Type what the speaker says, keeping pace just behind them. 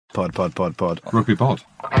Pod. Rugby pod.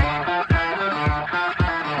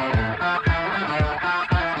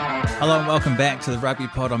 Hello and welcome back to the Rugby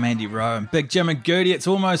Pod. I'm Andy Rowe and Big Jim and Goody. It's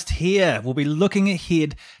almost here. We'll be looking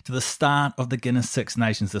ahead to the start of the Guinness Six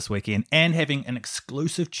Nations this weekend and having an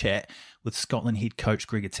exclusive chat with Scotland head coach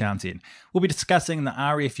Gregor Townsend. We'll be discussing the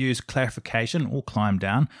RFU's clarification or climb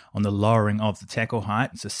down on the lowering of the tackle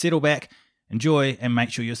height. So settle back, enjoy, and make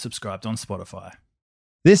sure you're subscribed on Spotify.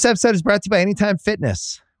 This episode is brought to you by Anytime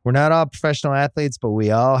Fitness. We're not all professional athletes, but we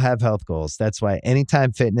all have health goals. That's why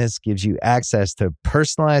Anytime Fitness gives you access to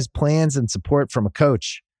personalized plans and support from a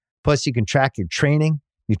coach. Plus, you can track your training,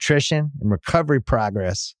 nutrition, and recovery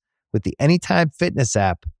progress with the Anytime Fitness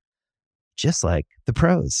app, just like the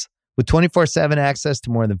pros. With 24/7 access to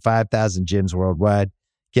more than 5,000 gyms worldwide,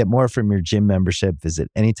 get more from your gym membership. Visit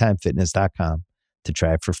anytimefitness.com to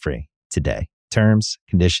try it for free today. Terms,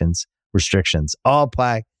 conditions, restrictions all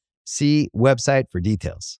apply. See website for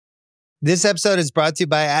details. This episode is brought to you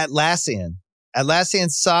by Atlassian.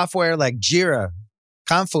 Atlassian software like Jira,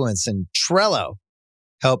 Confluence, and Trello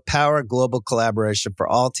help power global collaboration for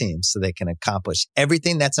all teams so they can accomplish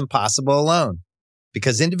everything that's impossible alone.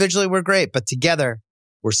 Because individually we're great, but together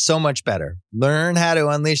we're so much better. Learn how to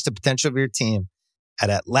unleash the potential of your team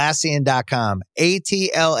at Atlassian.com.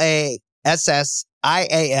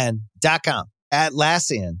 Atlassian.com.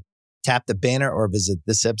 Atlassian. Tap the banner or visit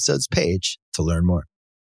this episode's page to learn more.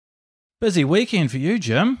 Busy weekend for you,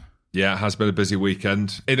 Jim. Yeah, it has been a busy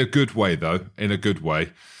weekend. In a good way, though. In a good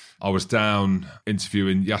way. I was down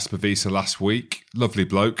interviewing Jasper Wiese last week. Lovely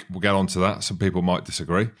bloke. We'll get on to that. Some people might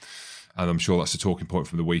disagree. And I'm sure that's a talking point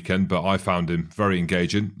from the weekend. But I found him very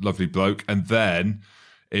engaging. Lovely bloke. And then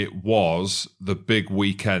it was the big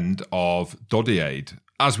weekend of Doddy Aid.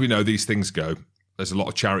 As we know, these things go. There's a lot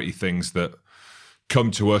of charity things that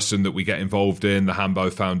come to us and that we get involved in. The Hambo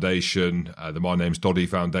Foundation, the My Name's Doddy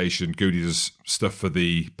Foundation. Goody does stuff for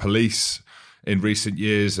the police in recent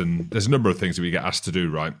years, and there's a number of things that we get asked to do,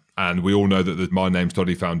 right? And we all know that the My Name's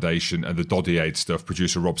Doddy Foundation and the Doddy Aid stuff,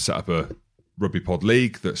 producer Rob set up a rugby pod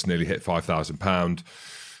league that's nearly hit £5,000.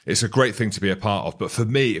 It's a great thing to be a part of, but for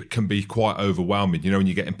me it can be quite overwhelming, you know, when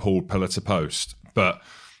you're getting pulled pillar to post. But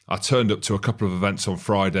I turned up to a couple of events on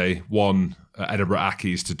Friday, one at Edinburgh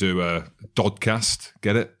Accies to do a Dodcast,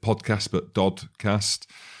 get it? Podcast, but Dodcast,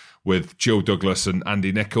 with Jill Douglas and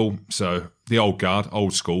Andy Nicol. So the old guard,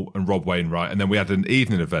 old school, and Rob Wainwright. And then we had an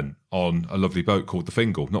evening event on a lovely boat called the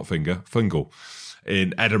Fingal, not Finger, Fingal,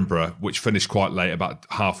 in Edinburgh, which finished quite late, about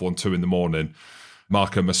 1:30, 2 in the morning.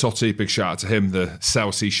 Marco Massotti, big shout out to him, the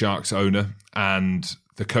South Sea Sharks owner, and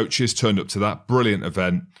the coaches turned up to that. Brilliant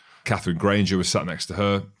event. Catherine Granger was sat next to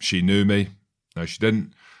her. She knew me. No, she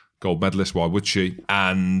didn't. Gold medalist, why would she?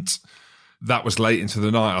 And that was late into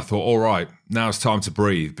the night. I thought, all right, now it's time to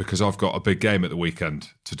breathe because I've got a big game at the weekend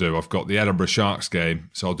to do. I've got the Edinburgh Sharks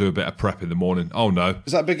game, so I'll do a bit of prep in the morning. Oh, no.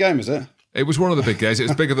 Is that a big game, is it? It was one of the big games. It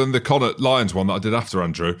was bigger than the Connacht Lions one that I did after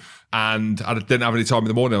Andrew. And I didn't have any time in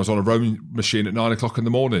the morning. I was on a rowing machine at 9 o'clock in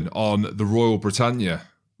the morning on the Royal Britannia.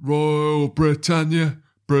 Royal Britannia.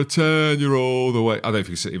 Britannia all the way. I don't know if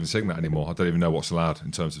you can even sing that anymore. I don't even know what's allowed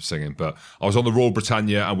in terms of singing. But I was on the Royal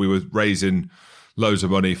Britannia and we were raising loads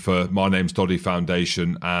of money for My Name's Doddy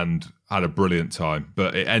Foundation and had a brilliant time.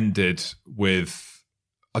 But it ended with,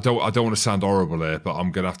 I don't want to sound horrible here, but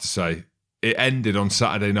I'm going to have to say, it ended on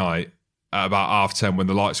Saturday night at about 10:30 when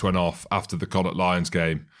the lights went off after the Connacht Lions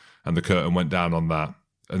game and the curtain went down on that.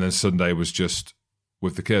 And then Sunday was just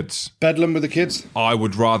with the kids. Bedlam with the kids? I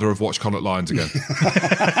would rather have watched Connacht Lions again.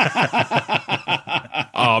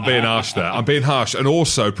 I'm being harsh there. I'm being harsh. And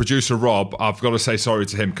also, producer Rob, I've got to say sorry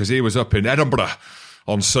to him because he was up in Edinburgh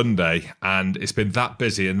on Sunday and it's been that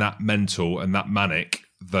busy and that mental and that manic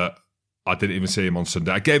that I didn't even see him on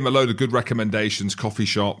Sunday. I gave him a load of good recommendations, coffee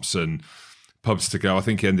shops and pubs to go. I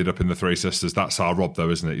think he ended up in the Three Sisters. That's our Rob,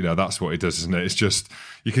 though, isn't it? You know, that's what he does, isn't it? It's just,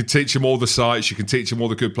 you can teach him all the sites, you can teach him all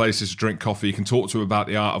the good places to drink coffee, you can talk to him about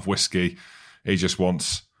the art of whiskey. He just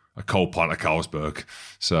wants a cold pint of Carlsberg.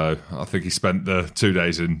 So I think he spent the 2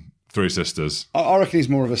 days in Three Sisters. I reckon he's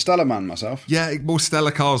more of a Stella man myself. Yeah, more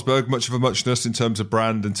Stella Carlsberg, much of a muchness in terms of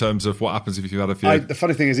brand, in terms of what happens if you've had a few. The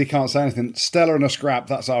funny thing is he can't say anything. Stella and a scrap,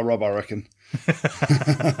 that's our Rob, I reckon.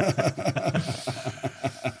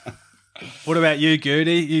 What about you,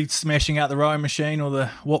 Goody? You smashing out the rowing machine or the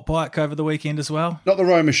watt bike over the weekend as well? Not the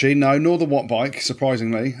rowing machine, no, nor the watt bike,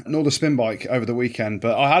 surprisingly, nor the spin bike over the weekend.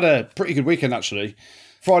 But I had a pretty good weekend, actually.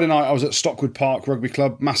 Friday night, I was at Stockwood Park Rugby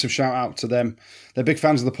Club. Massive shout out to them. They're big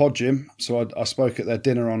fans of the pod, Jim. So I spoke at their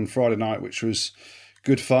dinner on Friday night, which was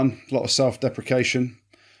good fun. A lot of self-deprecation.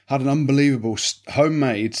 Had an unbelievable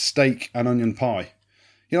homemade steak and onion pie.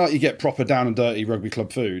 like you get proper down and dirty rugby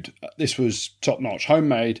club food. This was top notch,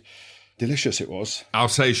 homemade, delicious. It was.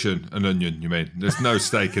 Alsatian and onion, you mean? There's no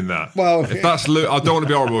steak in that. Well, if that's I don't want to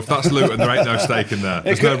be horrible. If that's Luton, there ain't no steak in there.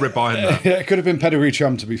 There's no ribeye in that. Yeah, it could have been pedigree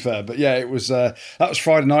chum, to be fair. But yeah, it was. That was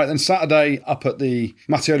Friday night. Then Saturday, up at the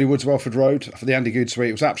Mattioli Woods, Welford Road for the Andy Good Suite.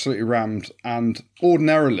 It was absolutely rammed. And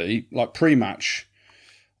ordinarily, like pre-match,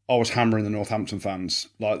 I was hammering the Northampton fans.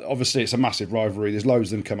 Like, obviously, it's a massive rivalry. There's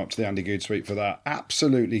loads of them come up to the Andy Good Suite for that.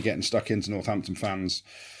 Absolutely getting stuck into Northampton fans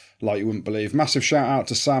like you wouldn't believe. Massive shout out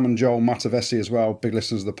to Sam and Joel Matavesi as well, big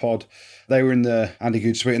listeners of the pod. They were in the Andy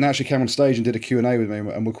Good Suite and they actually came on stage and did a Q&A with me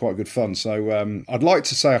and were quite good fun. So I'd like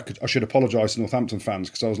to say I should apologise to Northampton fans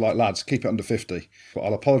because I was like, lads, keep it under 50. But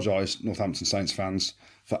I'll apologise, Northampton Saints fans,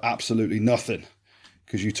 for absolutely nothing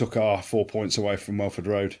because you took our 4 points away from Welford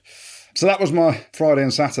Road. So that was my Friday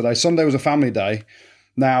and Saturday. Sunday was a family day.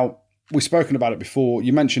 Now, we've spoken about it before.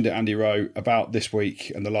 You mentioned it, Andy Rowe, about this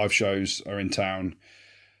week and the live shows are in town.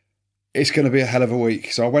 It's going to be a hell of a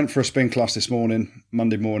week. So I went for a spin class this morning,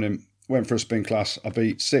 Monday morning, went for a spin class. I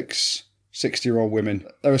beat 6 60-year-old women.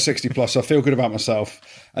 They were 60 plus, so I feel good about myself.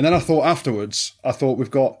 And then I thought afterwards,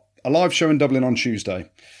 we've got a live show in Dublin on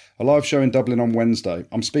Tuesday, a live show in Dublin on Wednesday.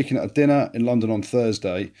 I'm speaking at a dinner in London on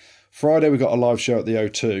Thursday. Friday, we got a live show at the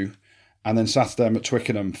O2. And then Saturday, I'm at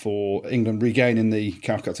Twickenham for England regaining the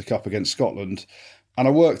Calcutta Cup against Scotland. And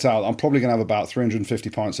I worked out I'm probably going to have about 350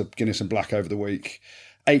 pints of Guinness and Black over the week,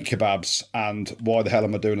 8 kebabs, and why the hell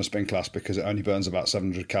am I doing a spin class? Because it only burns about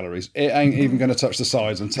 700 calories. It ain't even going to touch the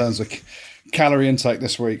sides in terms of calorie intake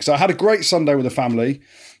this week. So I had a great Sunday with the family.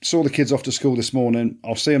 Saw the kids off to school this morning.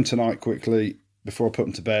 I'll see them tonight quickly before I put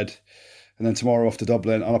them to bed. And then tomorrow off to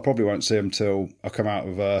Dublin. And I probably won't see them till I come out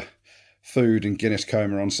of food and Guinness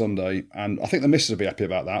coma on Sunday. And I think the missus will be happy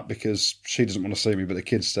about that because she doesn't want to see me, but the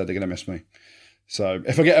kids said they're going to miss me. So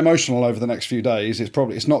if I get emotional over the next few days,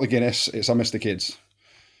 it's not the Guinness, it's I miss the kids.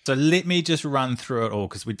 So let me just run through it all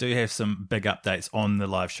because we do have some big updates on the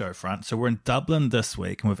live show front. So we're in Dublin this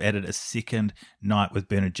week and we've added a second night with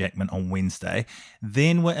Bernard Jackman on Wednesday.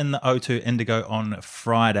 Then we're in the O2 Indigo on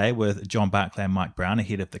Friday with John Barclay and Mike Brown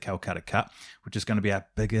ahead of the Calcutta Cup, which is going to be our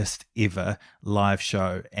biggest ever live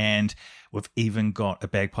show. And we've even got a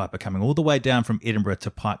bagpiper coming all the way down from Edinburgh to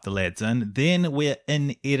pipe the lads in. Then we're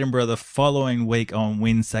in Edinburgh the following week on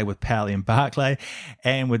Wednesday with Powley and Barclay.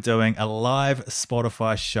 And we're doing a live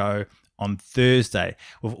Spotify show on Thursday.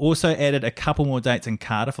 We've also added a couple more dates in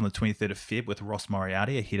Cardiff on the 23rd of Feb with Ross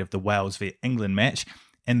Moriarty ahead of the Wales v England match.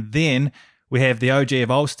 And then we have the OG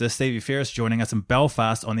of Ulster, Stevie Ferris, joining us in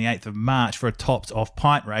Belfast on the 8th of March for a tops off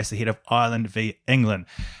pint race ahead of Ireland v England.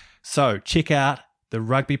 So check out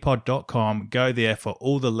therugbypod.com. Go there for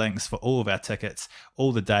all the links for all of our tickets,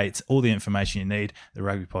 all the dates, all the information you need,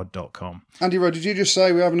 therugbypod.com. Andy Rowe, did you just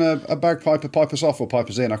say we're having a bagpiper pipe us off or pipe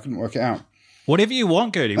us in? I couldn't work it out. Whatever you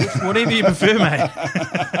want, Gertie. Whatever you prefer,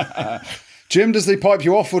 mate. Jim, does he pipe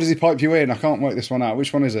you off or does he pipe you in? I can't work this one out.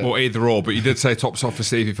 Which one is it? Or either or, but you did say tops off for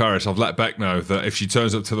Stevie Ferris. I've let Beck know that if she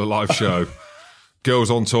turns up to the live show,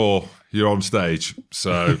 girls on tour, you're on stage.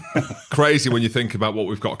 So crazy when you think about what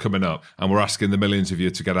we've got coming up. And we're asking the millions of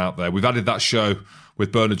you to get out there. We've added that show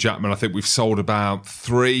with Bernard Jackman. I think we've sold about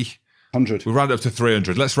 300. We've rounded up to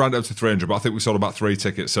 300. Let's round up to 300, but I think we sold about 3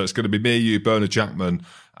 tickets. So it's going to be me, you, Bernard Jackman,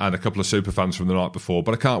 and a couple of super fans from the night before.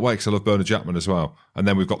 But I can't wait because I love Bernard Jackman as well. And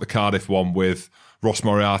then we've got the Cardiff one with Ross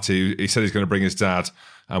Moriarty. He said he's going to bring his dad.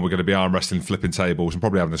 And we're going to be arm wrestling, flipping tables, and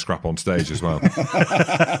probably having a scrap on stage as well. Do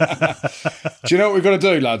you know what we've got to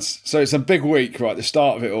do, lads? So it's a big week, right, the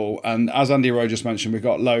start of it all. And as Andy Rowe just mentioned, we've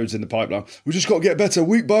got loads in the pipeline. We just got to get better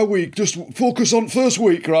week by week. Just focus on first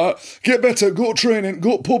week, right? Get better, go to training,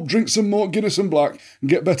 go to pub, drink some more Guinness and Black, and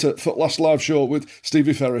get better for last live show with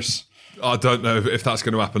Stevie Ferris. I don't know if that's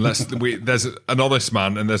going to happen. There's an honest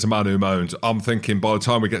man and there's a man who moans. I'm thinking by the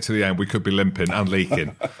time we get to the end, we could be limping and leaking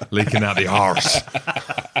out the arse.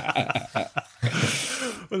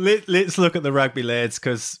 Well, let's look at the rugby, lads,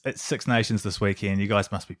 because it's Six Nations this weekend. You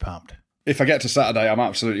guys must be pumped. If I get to Saturday, I'm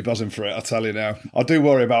absolutely buzzing for it, I tell you now. I do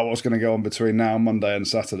worry about what's going to go on between now, Monday and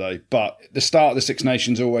Saturday. But the start of the Six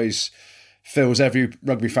Nations always fills every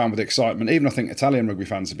rugby fan with excitement. Even I think Italian rugby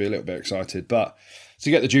fans would be a little bit excited. But to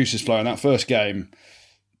get the juices flowing, that first game,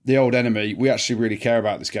 the old enemy, we actually really care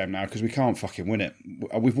about this game now because we can't fucking win it.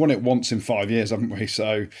 We've won it once in 5 years, haven't we?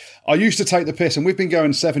 So I used to take the piss, and we've been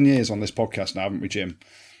going 7 years on this podcast now, haven't we, Jim?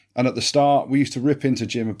 And at the start, we used to rip into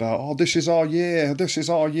Jim about, this is our year, this is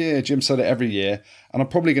our year. Jim said it every year, and I'm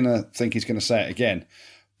probably going to think he's going to say it again.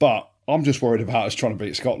 But I'm just worried about us trying to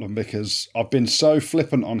beat Scotland because I've been so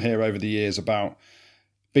flippant on here over the years about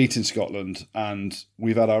beating Scotland, and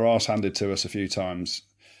we've had our arse handed to us a few times.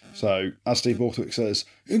 So, as Steve Borthwick says,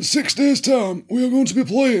 in 6 days' time, we are going to be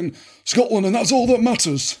playing Scotland, and that's all that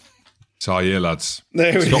matters. It's our year, lads.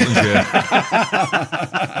 There we Scotland's year.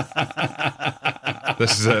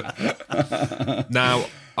 This is it. Now,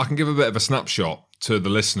 I can give a bit of a snapshot to the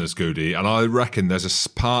listeners, Goody, and I reckon there's a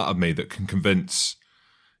part of me that can convince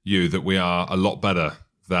you that we are a lot better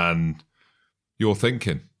than you're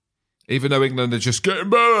thinking. Even though England are just getting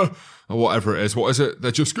better, or whatever it is. What is it?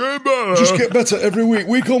 They're just getting better. Just get better every week.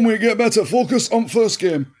 Week on week, get better. Focus on first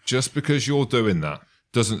game. Just because you're doing that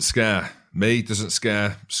doesn't scare me, doesn't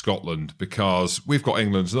scare Scotland, because we've got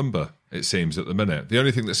England's number, it seems, at the minute. The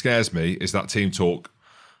only thing that scares me is that team talk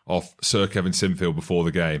of Sir Kevin Sinfield before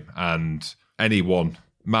the game, and anyone,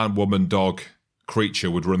 man, woman, dog,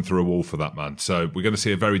 creature would run through a wall for that man. So we're going to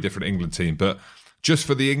see a very different England team. But just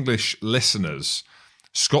for the English listeners,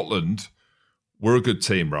 Scotland, we're a good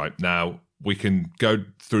team right now. We can go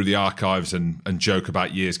through the archives and joke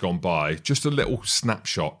about years gone by. Just a little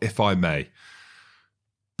snapshot, if I may.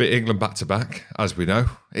 Beat England back-to-back, as we know.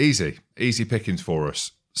 Easy pickings for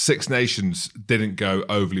us. Six Nations didn't go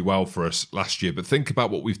overly well for us last year, but think about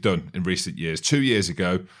what we've done in recent years. 2 years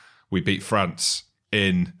ago, we beat France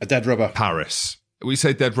in a dead rubber. Paris. We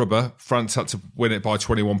say dead rubber. France had to win it by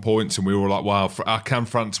 21 points, and we were like, wow, can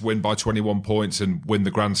France win by 21 points and win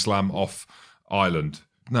the Grand Slam off Ireland?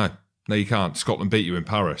 No, you can't. Scotland beat you in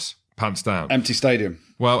Paris. Pants down. Empty stadium.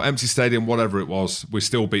 Well, empty stadium, whatever it was, we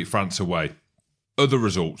still beat France away. Other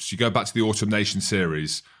results, you go back to the Autumn Nation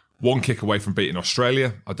Series, one kick away from beating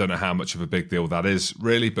Australia. I don't know how much of a big deal that is,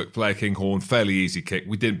 really, but Blair Kinghorn, fairly easy kick.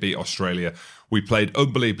 We didn't beat Australia. We played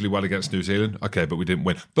unbelievably well against New Zealand. Okay, but we didn't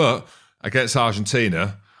win. But against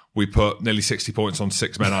Argentina, we put nearly 60 points on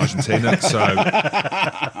six-men Argentina. So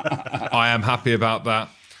I am happy about that.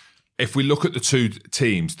 If we look at the two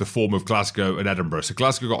teams, the form of Glasgow and Edinburgh. So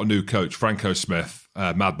Glasgow got a new coach, Franco Smith,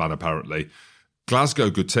 madman apparently. Glasgow,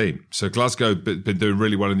 good team. So Glasgow been doing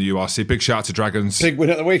really well in the URC. Big shout out to Dragons. Big win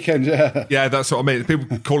at the weekend, yeah. Yeah, that's what I mean.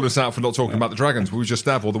 People calling us out for not talking about the Dragons. We just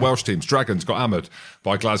have all the Welsh teams. Dragons got hammered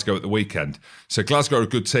by Glasgow at the weekend. So Glasgow are a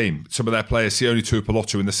good team. Some of their players, Sione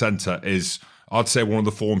Tuipulotu in the centre is, I'd say, one of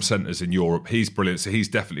the form centres in Europe. He's brilliant, so he's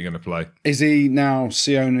definitely going to play. Is he now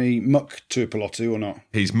Sione Muck Tuipulotu or not?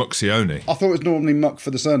 He's Muck Sione. I thought it was normally Muck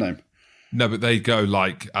for the surname. No, but they go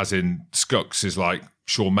like, as in Scux is like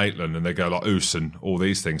Sean Maitland, and they go like Oos and all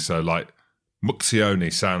these things. So like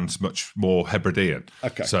Muxione sounds much more Hebridean.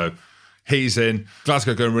 Okay. So he's in.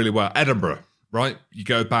 Glasgow going really well. Edinburgh, right? You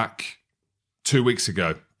go back 2 weeks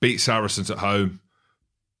ago, beat Saracens at home.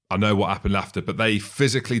 I know what happened after, but they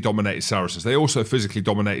physically dominated Saracens. They also physically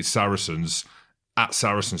dominated Saracens at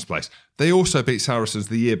Saracens' place. They also beat Saracens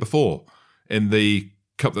the year before in the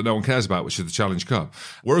cup that no one cares about, which is the Challenge Cup.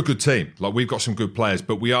 We're a good team. Like, we've got some good players,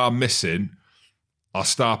 but we are missing our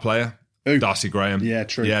star player, Darcy Graham. Yeah,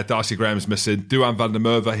 true. Yeah, Darcy Graham's missing. Duhan van der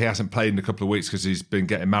Merwe, he hasn't played in a couple of weeks because he's been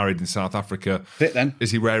getting married in South Africa. Fit then.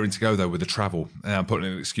 Is he raring to go, though, with the travel? I'm putting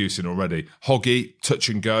an excuse in already. Hoggy, touch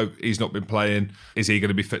and go. He's not been playing. Is he going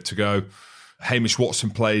to be fit to go? Hamish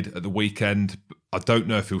Watson played at the weekend. I don't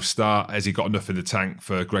know if he'll start. Has he got enough in the tank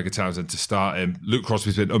for Gregor Townsend to start him? Luke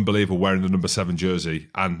Crosby's been unbelievable wearing the number 7 jersey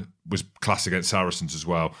and was class against Saracens as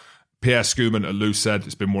well. Pierre Schumann at Luced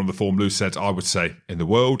has been one of the form Luceds, I would say, in the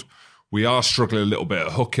world. We are struggling a little bit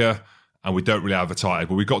at hooker, and we don't really have a tight end.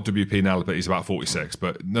 But we've got WP now, but he's about 46.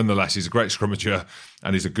 But nonetheless, he's a great scrummager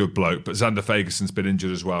and he's a good bloke. But Xander Fagerson's been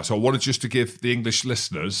injured as well. So I wanted just to give the English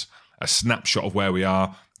listeners a snapshot of where we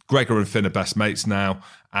are. Gregor and Finn are best mates now,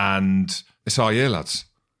 and it's our year, lads.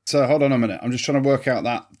 So hold on a minute. I'm just trying to work out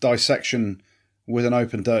that dissection with an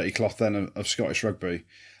open dirty cloth then of Scottish rugby.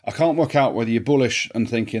 I can't work out whether you're bullish and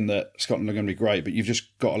thinking that Scotland are going to be great, but you've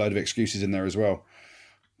just got a load of excuses in there as well.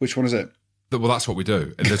 Which one is it? Well, that's what we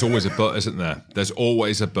do. And there's always a but, isn't there? There's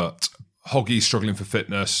always a but. Hoggy's struggling for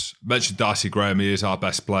fitness. Mentioned Darcy Graham, he is our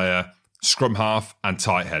best player. Scrum half and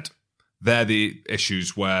tight head. They're the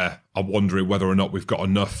issues where I'm wondering whether or not we've got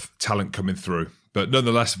enough talent coming through. But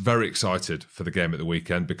nonetheless, very excited for the game at the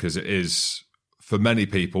weekend because it is, for many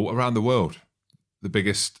people around the world, the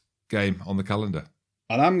biggest game on the calendar.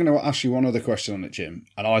 And I'm going to ask you one other question on it, Jim,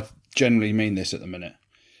 and I generally mean this at the minute.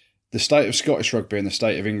 The state of Scottish rugby and the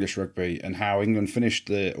state of English rugby and how England finished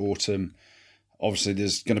the autumn, obviously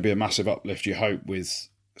there's going to be a massive uplift, you hope, with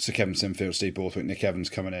Sir Kevin Sinfield, Steve Borthwick, Nick Evans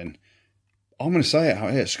coming in. I'm going to say it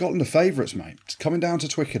out here. Scotland are favourites, mate. It's coming down to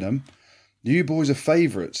Twickenham. You boys are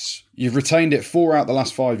favourites. You've retained it 4 out the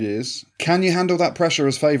last 5 years. Can you handle that pressure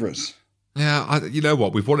as favourites? Yeah, you know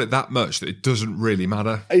what? We've won it that much that it doesn't really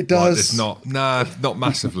matter. It does. It's not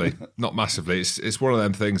massively. Not massively. It's one of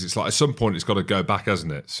them things. It's like at some point it's got to go back,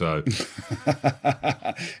 hasn't it? So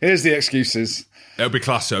here's the excuses. It'll be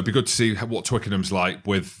class. It'll be good to see what Twickenham's like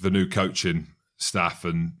with the new coaching staff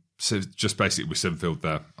and just basically with Sinfield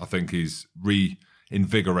there. I think he's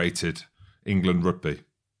reinvigorated England rugby.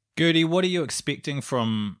 Gertie, what are you expecting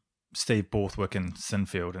from Steve Borthwick and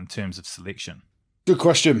Sinfield in terms of selection? Good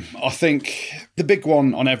question. I think the big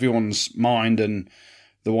one on everyone's mind and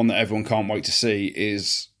the one that everyone can't wait to see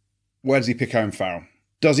is, where does he pick Owen Farrell?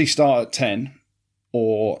 Does he start at 10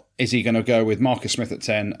 or is he going to go with Marcus Smith at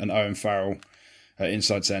 10 and Owen Farrell at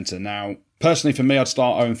inside centre? Now, personally for me, I'd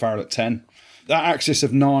start Owen Farrell at 10. That axis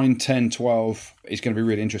of 9, 10, 12 is going to be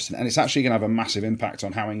really interesting, and it's actually going to have a massive impact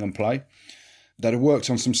on how England play. They'd have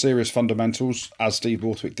worked on some serious fundamentals, as Steve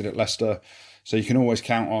Borthwick did at Leicester. So you can always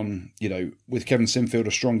count on, with Kevin Sinfield,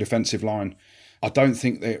 a strong defensive line. I don't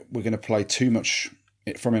think that we're going to play too much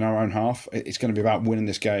from in our own half. It's going to be about winning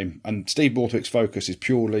this game. And Steve Borthwick's focus is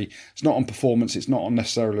purely, it's not on performance. It's not on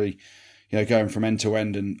necessarily, going from end to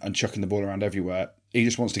end and chucking the ball around everywhere. He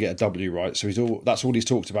just wants to get a W, right? So that's all he's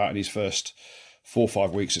talked about in his first 4 or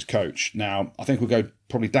 5 weeks as coach. Now, I think we'll go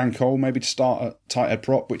probably Dan Cole maybe to start at tight head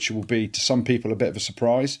prop, which will be to some people a bit of a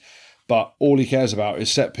surprise. But all he cares about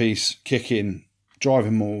is set piece, kicking,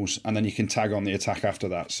 driving mauls, and then you can tag on the attack after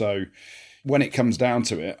that. So when it comes down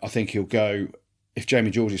to it, I think he'll go, if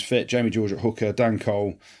Jamie George is fit, Jamie George at hooker, Dan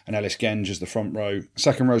Cole and Ellis Genge as the front row.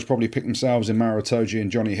 Second row's probably pick themselves in Maro Itoje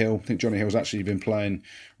and Johnny Hill. I think Johnny Hill's actually been playing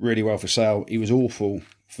really well for Sale. He was awful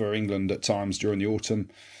for England at times during the autumn,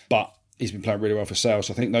 but he's been playing really well for Sale.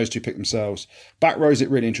 So I think those two pick themselves. Back row's it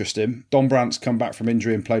really interesting. Don Brandt's come back from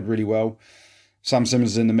injury and played really well. Sam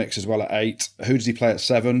Simmons is in the mix as well at 8. Who does he play at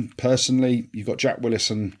 7? Personally, you've got Jack Willis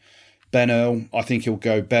and Ben Earl. I think he'll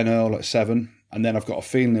go Ben Earl at 7. And then I've got a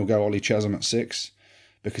feeling he'll go Ollie Chesham at 6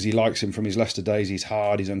 because he likes him from his Leicester days. He's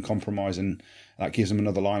hard, he's uncompromising. That gives him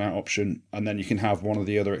another line-out option. And then you can have one of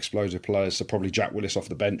the other explosive players, so probably Jack Willis off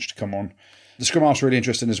the bench to come on. The scrum half's really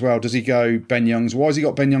interesting as well. Does he go Ben Youngs? Why has he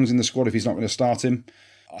got Ben Youngs in the squad if he's not going to start him?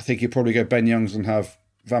 I think he'll probably go Ben Youngs and have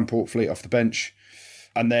Van Portfleet off the bench.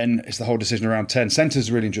 And then it's the whole decision around 10.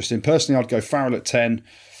 Centre's really interesting. Personally, I'd go Farrell at 10.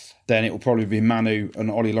 Then it will probably be Manu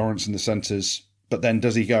and Ollie Lawrence in the centres. But then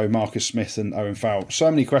does he go Marcus Smith and Owen Farrell?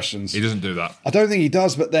 So many questions. He doesn't do that. I don't think he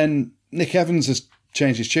does, but then Nick Evans has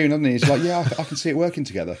changed his tune, hasn't he? He's like, yeah, I can see it working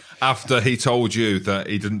together. After he told you that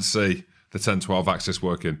he didn't see the 10-12 axis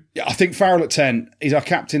working. Yeah, I think Farrell at 10. He's our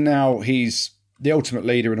captain now. He's the ultimate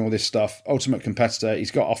leader and all this stuff. Ultimate competitor.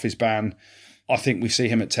 He's got off his ban. I think we see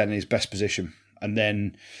him at 10 in his best position. And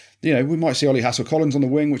then, we might see Ollie Hassel-Collins on the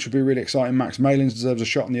wing, which would be really exciting. Max Malins deserves a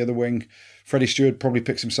shot on the other wing. Freddie Stewart probably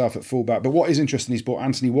picks himself at fullback. But what is interesting, he's brought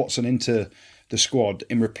Anthony Watson into the squad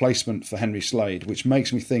in replacement for Henry Slade, which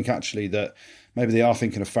makes me think actually that maybe they are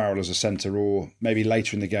thinking of Farrell as a centre, or maybe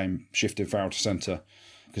later in the game shifting Farrell to centre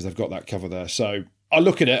because they've got that cover there. So I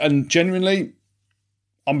look at it and genuinely,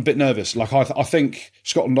 I'm a bit nervous. Like I think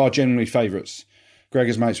Scotland are genuinely favourites.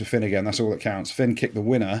 Gregor's mates with Finn again. That's all that counts. Finn kicked the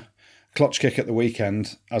winner. Clutch kick at the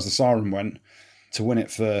weekend as the siren went to win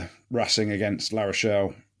it for Racing against La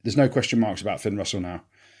Rochelle. There's no question marks about Finn Russell now.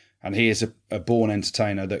 And he is a born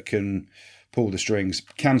entertainer that can pull the strings.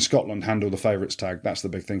 Can Scotland handle the favourites tag? That's the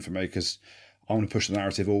big thing for me because I want to push the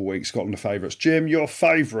narrative all week. Scotland are favourites. Jim, you're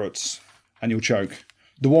favourites. And you'll choke.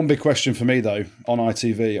 The one big question for me, though, on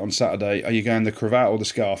ITV on Saturday, are you going the cravat or the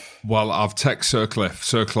scarf? Well, I've texted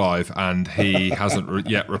Sir Clive, and he hasn't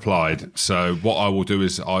yet replied. So what I will do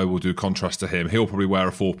is I will do contrast to him. He'll probably wear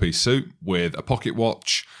a 4-piece suit with a pocket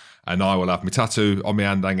watch, and I will have my tattoo on my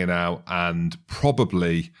hand hanging out, and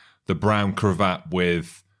probably the brown cravat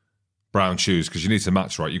with brown shoes, because you need to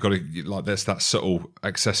match, right? You've got to, there's that subtle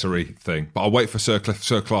accessory thing. But I'll wait for Sir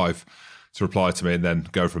Clive to reply to me and then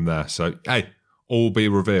go from there. So, hey, all be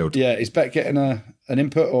revealed. Yeah, is Bet getting an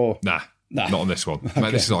input or? Nah, not on this one. Okay.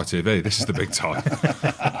 Mate, this is ITV. This is the big time.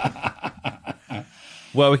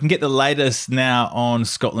 Well, we can get the latest now on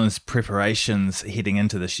Scotland's preparations heading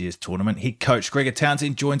into this year's tournament. Head coach Gregor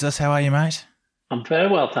Townsend joins us. How are you, mate? I'm very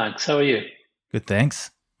well, thanks. How are you? Good,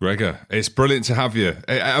 thanks. Gregor, it's brilliant to have you.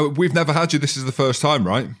 We've never had you. This is the first time,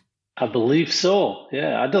 right? I believe so.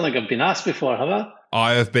 Yeah, I don't think I've been asked before, have I?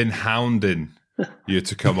 I have been hounding you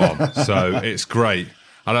to come on, so it's great.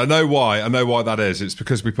 And I know why that is. It's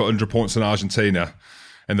because we put 100 points on Argentina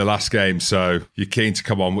in the last game, so you're keen to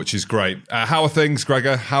come on, which is great. How are things,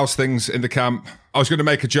 Gregor? How's things in the camp? I was going to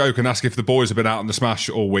make a joke and ask if the boys have been out on the smash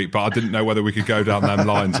all week, but I didn't know whether we could go down them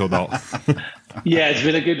lines or not. Yeah, it's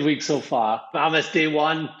been a good week so far. I'm at day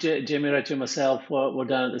one. Jamie, Richie, and myself, we're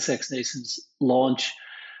down at the Six Nations launch.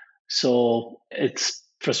 So it's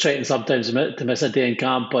frustrating sometimes to miss a day in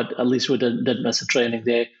camp, but at least we didn't miss a training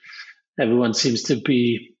day. Everyone seems to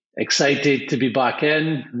be excited to be back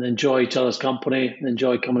in and enjoy each other's company and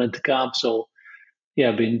enjoy coming into camp. So,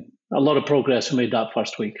 yeah, been a lot of progress we made that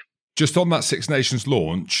first week. Just on that Six Nations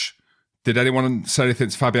launch, did anyone say anything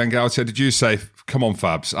to Fabian Gautier? Did you say, come on,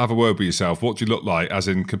 Fabs, have a word with yourself? What do you look like, as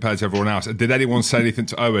in compared to everyone else? And did anyone say anything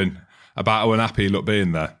to Owen about Owen happy look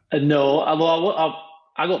being there? No,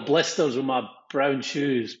 I got blisters with my brown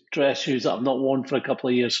shoes, dress shoes that I've not worn for a couple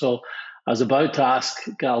of years. So I was about to ask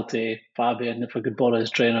Galte, Fabian, if I could borrow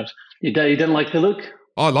his trainers. You didn't like the look?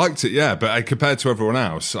 I liked it, yeah, but compared to everyone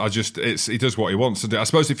else, he does what he wants to do. I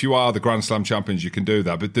suppose if you are the Grand Slam champions, you can do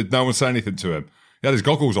that. But did no one say anything to him? Yeah, there's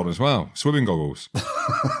goggles on as well, swimming goggles.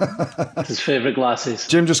 His favourite glasses.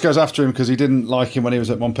 Jim just goes after him because he didn't like him when he was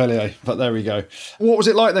at Montpellier. But there we go. What was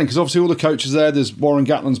it like then? Because obviously all the coaches there, there's Warren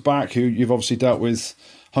Gatland's back, who you've obviously dealt with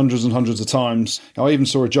hundreds and hundreds of times. I even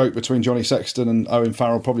saw a joke between Johnny Sexton and Owen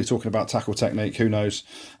Farrell, probably talking about tackle technique, who knows.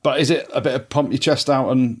 But is it a bit of pump your chest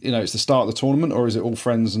out and, it's the start of the tournament, or is it all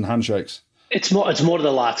friends and handshakes? It's more of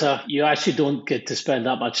the latter. You actually don't get to spend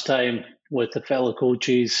that much time with the fellow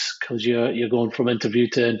coaches because you're going from interview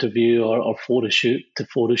to interview or photo shoot to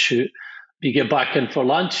photo shoot. You get back in for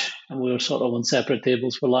lunch, and we were sort of on separate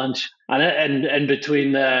tables for lunch. And in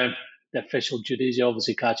between the official duties, you're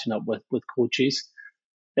obviously catching up with coaches.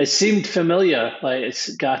 It seemed familiar, like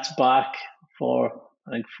it's Gat's back for,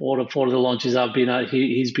 I think, four of the launches I've been at.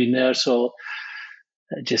 He's been there, so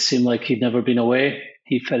it just seemed like he'd never been away.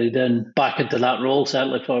 He fitted in back into that role,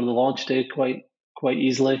 certainly for the launch day, quite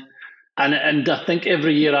easily. And I think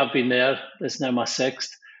every year I've been there, this is now my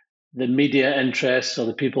sixth, the media interest, or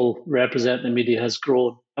the people representing the media, has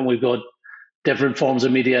grown. And we've got different forms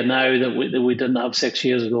of media now that we didn't have 6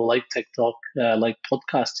 years ago, like TikTok, like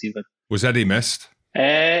podcasts even. Was Eddie missed?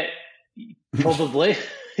 Probably.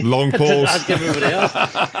 Long pause. Ask everybody else.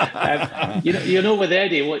 With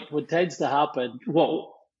Eddie, what tends to happen,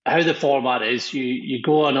 how the format is, you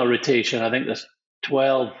go on a rotation. I think there's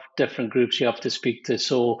 12 different groups you have to speak to.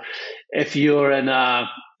 So if you're in a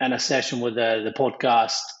session with the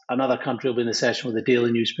podcast, another country will be in the session with the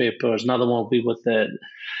daily newspapers, another one will be with the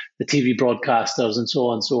TV broadcasters, and so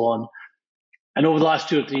on and so on. And over the last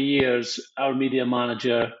 2 or 3 years, our media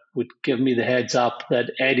manager would give me the heads up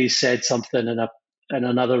that Eddie said something in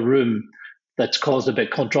another room that's caused a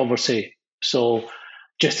bit controversy. So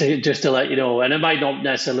just to let you know, and it might not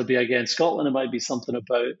necessarily be against Scotland, it might be something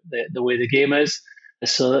about the way the game is.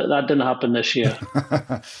 So that didn't happen this year.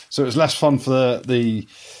 So it was less fun for the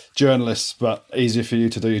journalists, but easier for you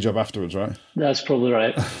to do your job afterwards, right? That's probably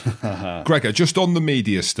right. Gregor, just on the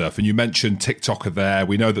media stuff, and you mentioned TikTok are there.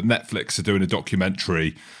 We know that Netflix are doing a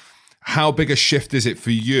documentary. How big a shift is it for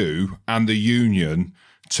you and the union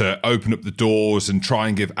to open up the doors and try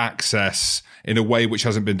and give access in a way which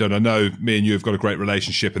hasn't been done? I know me and you have got a great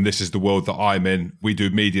relationship, and this is the world that I'm in. We do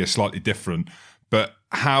media slightly different. But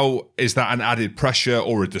how is that an added pressure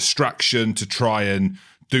or a distraction to try and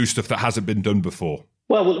do stuff that hasn't been done before?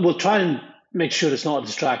 Well, we'll try and make sure it's not a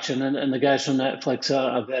distraction. And the guys from Netflix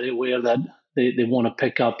are very aware that they want to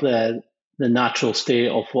pick up the natural state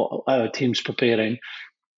of what our team's preparing.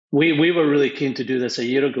 We were really keen to do this a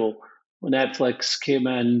year ago when Netflix came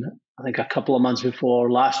in, I think a couple of months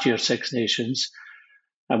before last year's Six Nations.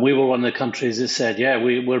 And we were one of the countries that said, yeah,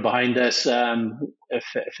 we're behind this.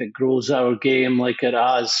 If it grows our game like it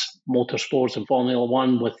has motorsports and Formula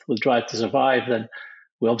One with Drive to Survive, then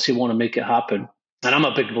we obviously want to make it happen. And I'm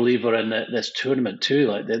a big believer in this tournament too,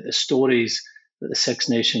 like the stories that the Six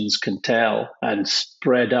Nations can tell and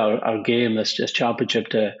spread our game, this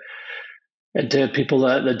championship into people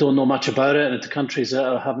that don't know much about it and into countries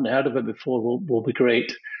that haven't heard of it before will be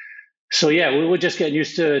great. So yeah, we're just getting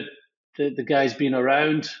used to the guys being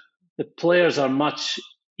around. The players are much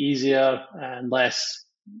easier and less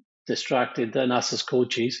distracted than us as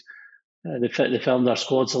coaches. They filmed our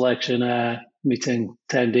squad selection meeting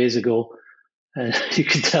 10 days ago. And you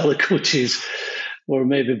can tell the coaches were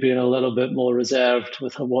maybe being a little bit more reserved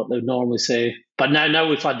with what they normally say. But now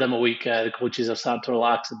we've had them a week, the coaches are starting to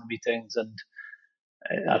relax in the meetings, and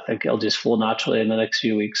I think it'll just flow naturally in the next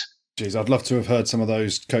few weeks. Geez, I'd love to have heard some of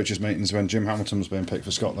those coaches' meetings when Jim Hamilton was being picked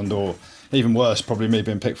for Scotland, or even worse, probably me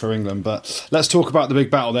being picked for England. But let's talk about the big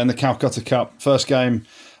battle then, the Calcutta Cup. First game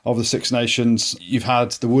of the Six Nations. You've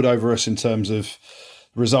had the wood over us in terms of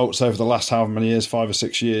results over the last however many years, 5 or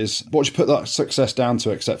 6 years. What do you put that success down to,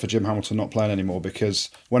 except for Jim Hamilton not playing anymore? Because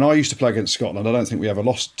when I used to play against Scotland, I don't think we ever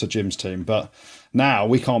lost to Jim's team, but now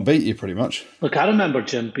we can't beat you pretty much. Look, I remember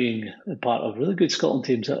Jim being a part of really good Scotland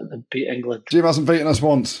teams that beat England. Jim hasn't beaten us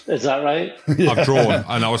once. Is that right? Yeah. I've drawn,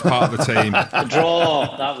 and I was part of the team. A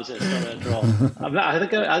draw. That was it. Sorry, a draw. I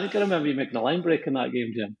think I remember you making a line break in that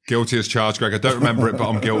game, Jim. Guilty as charged, Greg. I don't remember it, but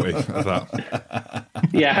I'm guilty of that.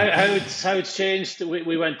 Yeah, how it's changed.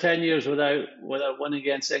 We went 10 years without winning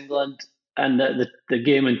against England, and the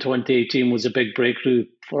game in 2018 was a big breakthrough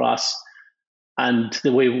for us. And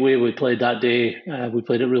the way we played that day, we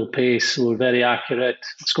played at real pace. We were very accurate,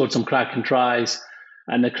 scored some cracking tries,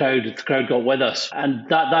 and the crowd got with us. And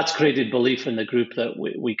that's created belief in the group that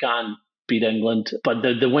we can beat England. But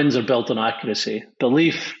the wins are built on accuracy,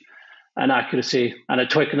 belief and accuracy. And at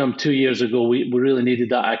Twickenham 2 years ago, we really needed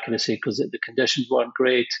that accuracy because the conditions weren't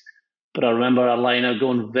great. But I remember our line-out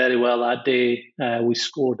going very well that day. We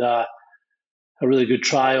scored a really good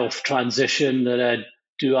try off transition that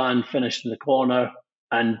Duan finished in the corner,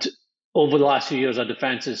 and over the last few years our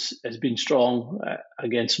defence has been strong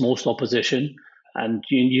against most opposition, and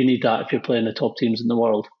you need that if you're playing the top teams in the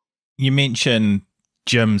world. You mentioned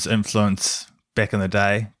Jim's influence back in the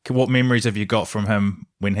day. What memories have you got from him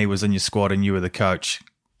when he was in your squad and you were the coach?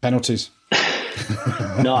 Penalties.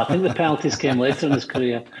 No, I think the penalties came later in his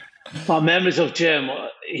career. My memories of Jim,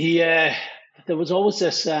 there was always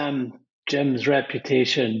this Jim's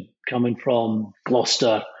reputation coming from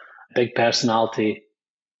Gloucester, big personality,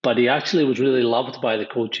 but he actually was really loved by the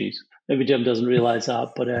coaches. Maybe Jim doesn't realise that,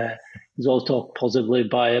 but he's always talked positively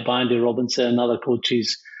by Andy Robinson and other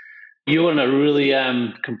coaches. You were in a really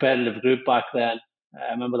competitive group back then.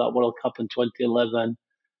 I remember that World Cup in 2011,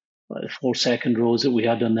 the 4 second rows that we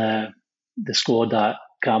had on the squad that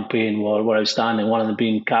campaign were outstanding. One of them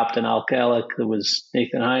being Captain Al Kellick. There was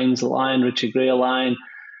Nathan Hines, a line, Richie Gray, a line,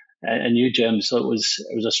 and you, Jim. So it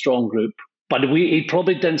was a strong group. But he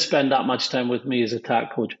probably didn't spend that much time with me as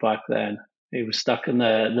attack coach back then. He was stuck in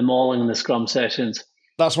the mauling and the scrum sessions.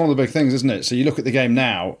 That's one of the big things, isn't it? So you look at the game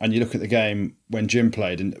now and you look at the game when Jim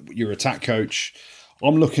played, and you're attack coach.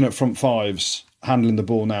 I'm looking at front fives handling the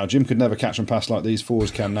ball now. Jim could never catch and pass like these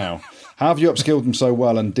forwards can now. How have you upskilled them so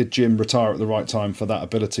well, and did Jim retire at the right time for that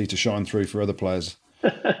ability to shine through for other players?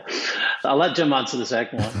 I'll let Jim answer the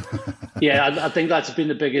second one. Yeah, I think that's been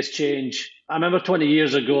the biggest change. I remember 20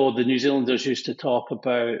 years ago, the New Zealanders used to talk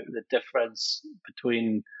about the difference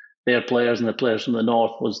between their players and the players from the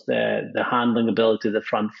North was the handling ability of the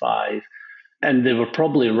front five. And they were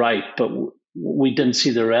probably right, but we didn't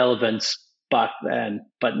see the relevance back then.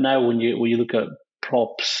 But now when you look at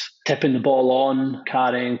props, tipping the ball on,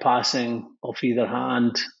 carrying, passing off either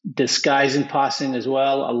hand, disguising passing as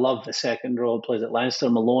well. I love the second row, plays at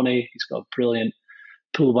Leinster, Maloney. He's got a brilliant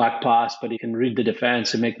pullback pass, but he can read the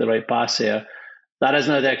defence and make the right pass there. That is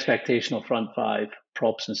now the expectation of front five,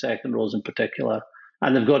 props and second rows in particular.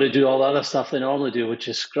 And they've got to do all the other stuff they normally do, which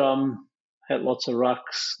is scrum, hit lots of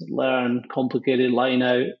rucks, learn complicated line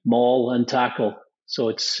out, maul and tackle. So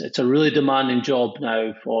it's a really demanding job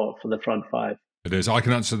now for the front five. It is. I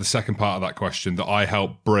can answer the second part of that question, that I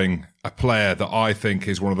helped bring a player that I think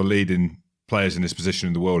is one of the leading players in this position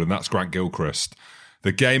in the world, and that's Grant Gilchrist.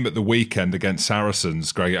 The game at the weekend against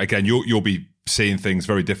Saracens, Greg, again, you'll be seeing things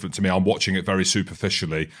very different to me. I'm watching it very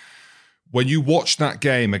superficially. When you watch that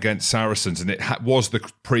game against Saracens, and it was the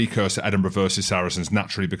precursor Edinburgh versus Saracens,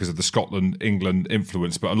 naturally because of the Scotland-England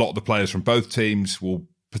influence, but a lot of the players from both teams will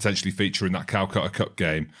potentially feature in that Calcutta Cup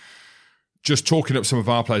game. Just talking up some of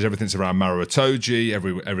our players, everything's around Maro Itoje,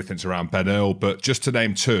 everything's around Ben Earl, but just to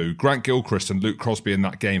name two, Grant Gilchrist and Luke Crosby in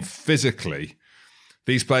that game physically,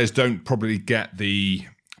 these players don't probably get the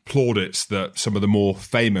plaudits that some of the more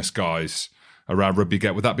famous guys around rugby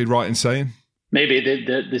get. Would that be right in saying? Maybe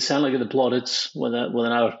they sound like the plaudits within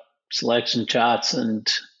our selection chats and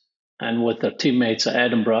with their teammates at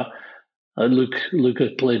Edinburgh. Luke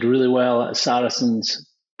had played really well at Saracens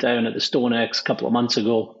down at the Stone X a couple of months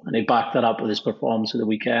ago, and he backed that up with his performance of the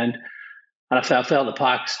weekend. And I felt the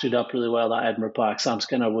pack stood up really well, that Edinburgh pack. Sam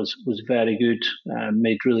Skinner was very good,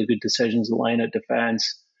 made really good decisions in line out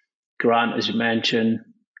defence. Grant, as you mentioned,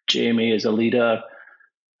 Jamie as a leader.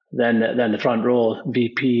 Then the front row,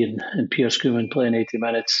 VP and Pierce Kuman playing 80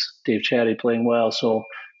 minutes, Dave Cherry playing well. So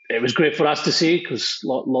it was great for us to see, because a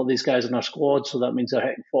lot of these guys in our squad, so that means they're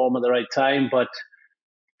hitting form at the right time. But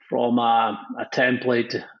from a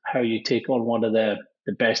template, how you take on one of the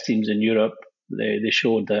best teams in Europe, they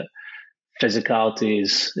showed that physicality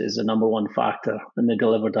is the number one factor, and they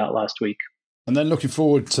delivered that last week. And then looking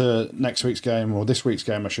forward to next week's game, or this week's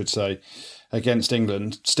game, I should say, against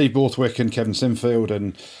England. Steve Borthwick and Kevin Sinfield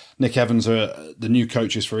and Nick Evans are the new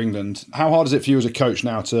coaches for England. How hard is it for you as a coach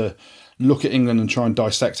now to look at England and try and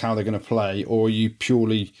dissect how they're going to play, or are you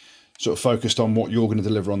purely sort of focused on what you're going to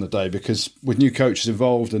deliver on the day? Because with new coaches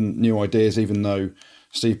involved and new ideas, even though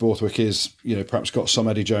Steve Borthwick is, perhaps got some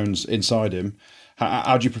Eddie Jones inside him,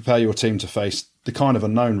 how do you prepare your team to face the kind of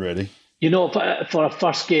unknown, really? For a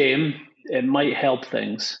first game, it might help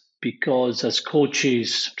things because as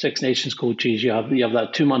coaches, Six Nations coaches, you have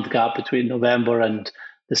that 2-month gap between November and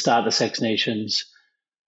the start of the Six Nations.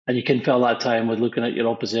 And you can fill that time with looking at your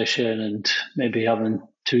opposition and maybe having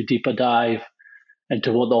too deep a dive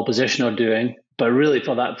into what the opposition are doing. But really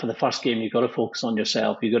for the first game, you've got to focus on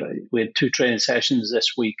yourself. We had 2 training sessions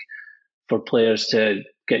this week for players to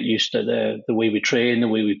get used to the way we train, the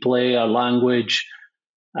way we play, our language.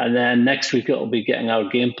 And then next week, it'll be getting our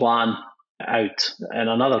game plan out and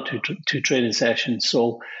another two training sessions.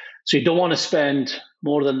 So you don't want to spend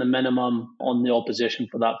more than the minimum on the opposition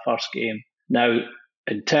for that first game. Now,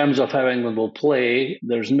 in terms of how England will play,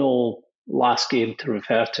 there's no last game to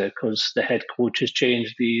refer to because the head coach has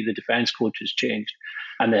changed, the defence coach has changed,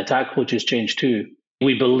 and the attack coach has changed too.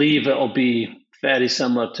 We believe it'll be very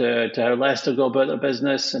similar to how Leicester go about their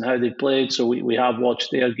business and how they played. So we have watched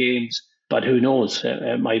their games. But who knows?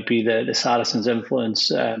 It might be the Saracens'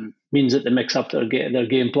 influence means that they mix up their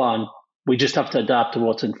game plan. We just have to adapt to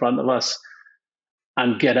what's in front of us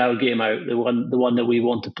and get our game out, the one that we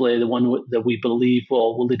want to play, the one that we believe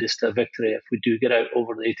will lead us to a victory if we do get out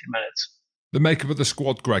over the 80 minutes. The makeup of the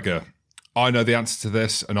squad, Gregor. I know the answer to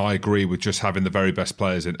this, and I agree with just having the very best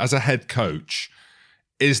players in. As a head coach,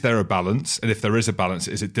 is there a balance? And if there is a balance,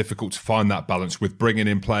 is it difficult to find that balance with bringing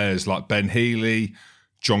in players like Ben Healy,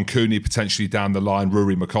 John Cooney potentially down the line,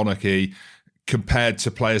 Rory McConaughey, compared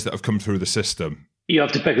to players that have come through the system? You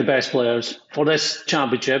have to pick the best players. For this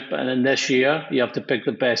championship and in this year, you have to pick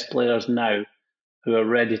the best players now who are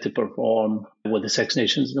ready to perform with the Six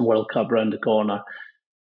Nations and the World Cup around the corner.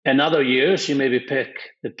 In other years, you maybe pick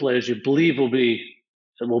the players you believe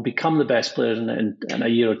will become the best players in a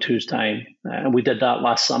year or two's time. And we did that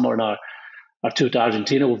last summer in our tour to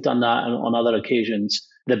Argentina. We've done that on other occasions.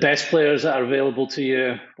 The best players that are available to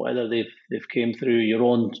you, whether they've came through your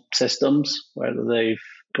own systems, whether they've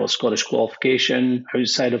got Scottish qualification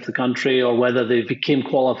outside of the country, or whether they became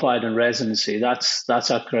qualified in residency, that's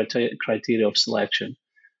our criteria of selection.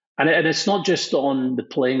 And it's not just on the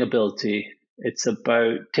playing ability. It's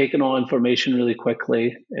about taking on information really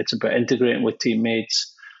quickly. It's about integrating with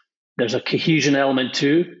teammates. There's a cohesion element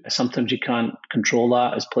too. Sometimes you can't control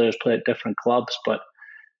that as players play at different clubs, but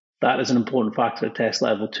that is an important factor at test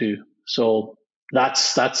level too. So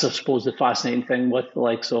that's I suppose the fascinating thing with the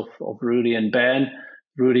likes of Rudy and Ben.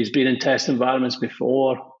 Rudy's been in test environments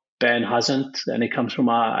before. Ben hasn't, and he comes from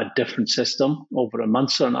a different system over in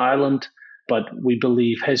Munster in Ireland. But we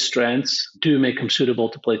believe his strengths do make him suitable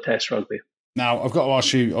to play test rugby. Now, I've got to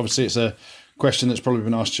ask you, obviously it's a question that's probably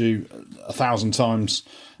been asked you 1,000 times.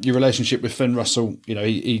 Your relationship with Finn Russell,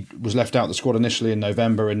 he was left out of the squad initially in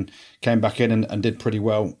November and came back in and did pretty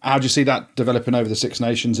well. How do you see that developing over the Six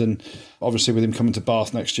Nations? And obviously with him coming to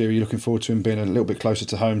Bath next year, are you looking forward to him being a little bit closer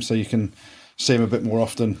to home so you can see him a bit more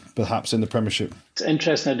often, perhaps in the Premiership? It's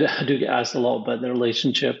interesting. I do get asked a lot about the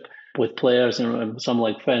relationship with players and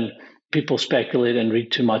someone like Finn. People speculate and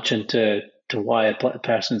read too much into why a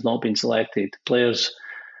person's not been selected. Players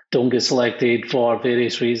don't get selected for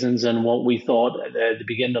various reasons, and what we thought at the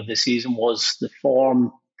beginning of the season was the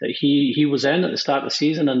form that he was in at the start of the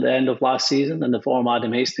season and the end of last season, and the form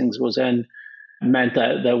Adam Hastings was in meant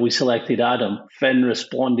that we selected Adam. Finn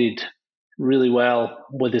responded really well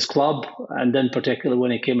with his club, and in particular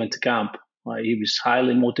when he came into camp. He was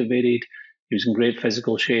highly motivated. He was in great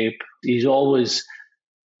physical shape. He's always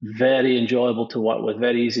very enjoyable to work with,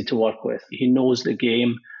 very easy to work with. He knows the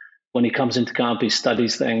game. When he comes into camp, he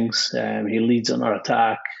studies things. He leads on our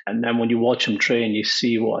attack. And then when you watch him train, you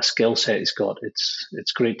see what a skill set he's got.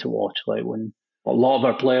 It's great to watch. Like when a lot of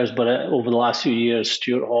our players, but over the last few years,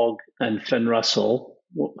 Stuart Hogg and Finn Russell,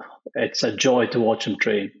 it's a joy to watch them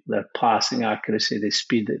train. Their passing accuracy, the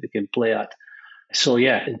speed that they can play at. So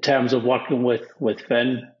yeah, in terms of working with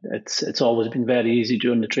Finn, it's always been very easy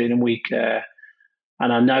during the training week.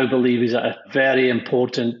 And I now believe he's at a very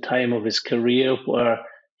important time of his career where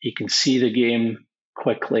he can see the game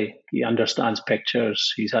quickly. He understands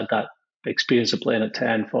pictures. He's had that experience of playing at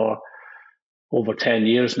 10 for over 10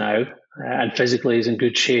 years now. And physically he's in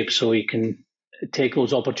good shape, so he can take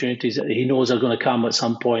those opportunities that he knows are going to come at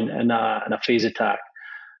some point in a phase attack.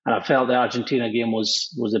 And I felt the Argentina game was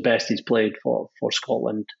the best he's played for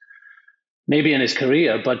Scotland. maybe in his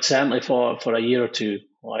career, but certainly for a year or two.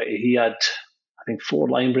 He had, I think, 4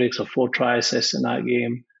 line breaks or 4 try assists in that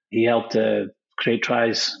game. He helped to create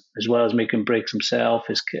tries as well as making breaks himself.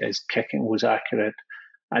 His kicking was accurate,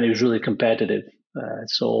 and he was really competitive.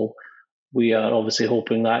 So we are obviously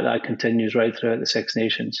hoping that continues right throughout the Six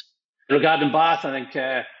Nations. Regarding Bath, I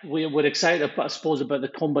think we're excited, I suppose, about the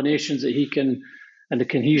combinations that he can and the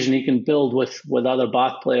cohesion he can build with other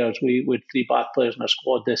Bath players. We had 3 Bath players in our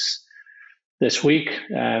squad this week.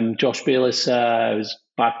 Josh Bayliss was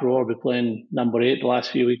back row, be playing number 8 the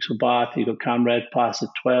last few weeks for Bath. You got Cam Redpath at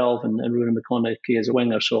 12 and Rooney McConaughey as a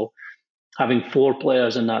winger. So having 4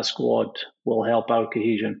 players in that squad will help our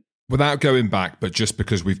cohesion. Without going back, but just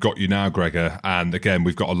because we've got you now, Gregor, and again,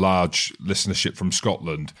 we've got a large listenership from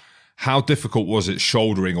Scotland, how difficult was it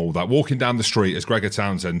shouldering all that? Walking down the street as Gregor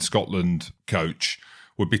Townsend, Scotland coach,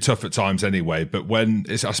 would be tough at times anyway. But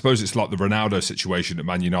I suppose it's like the Ronaldo situation at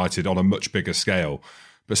Man United on a much bigger scale.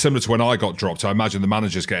 But similar to when I got dropped, I imagine the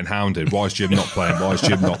manager's getting hounded. Why is Jim not playing? Why is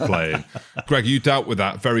Jim not playing? Greg, you dealt with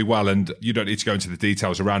that very well, and you don't need to go into the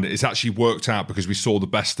details around it. It's actually worked out because we saw the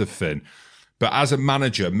best of Finn. But as a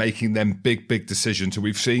manager, making them big decisions, and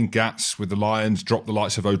we've seen Gats with the Lions drop the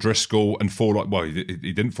likes of O'Driscoll and fall like, well,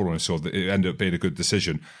 he didn't fall on his sword. It ended up being a good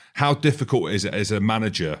decision. How difficult is it as a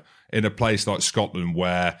manager in a place like Scotland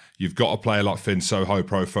where you've got a player like Finn Soho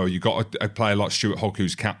Profo, you've got a player like Stuart Hogg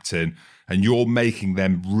who's captain, and you're making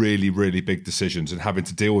them really big decisions and having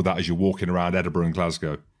to deal with that as you're walking around Edinburgh and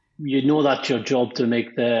Glasgow? You know that's your job to make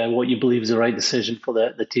what you believe is the right decision for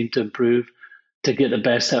the team to improve, to get the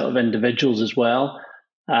best out of individuals as well.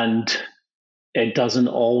 And it doesn't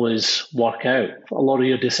always work out. A lot of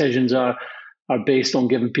your decisions are based on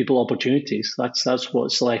giving people opportunities. That's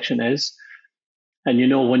what selection is. And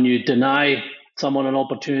when you deny someone an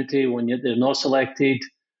opportunity, when they're not selected,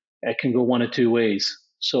 it can go one of 2 ways.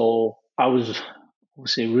 So I was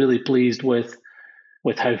obviously really pleased with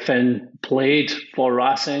how Finn played for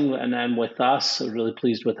Racing, and then with us, I was really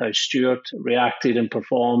pleased with how Stuart reacted and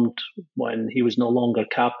performed when he was no longer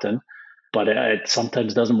captain. But it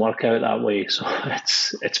sometimes doesn't work out that way. So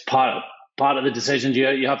it's part of the decisions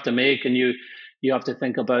you have to make, and you have to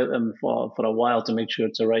think about them for a while to make sure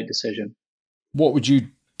it's the right decision. What would you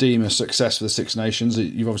deem a success for the Six Nations?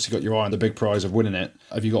 You've obviously got your eye on the big prize of winning it.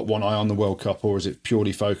 Have you got one eye on the World Cup, or is it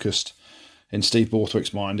purely focused in Steve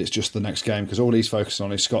Borthwick's mind? It's just the next game, because all he's focusing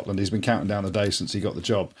on is Scotland. He's been counting down the days since he got the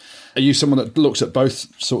job. Are you someone that looks at both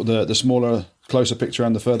sort of the smaller, closer picture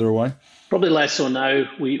and the further away? Probably less so now.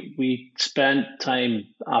 We spent time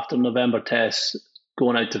after November tests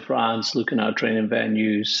going out to France, looking at our training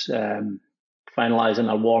venues, finalising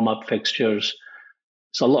our warm-up fixtures.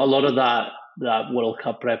 So a lot of that World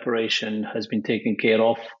Cup preparation has been taken care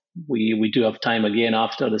of. We do have time again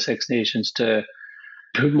after the Six Nations to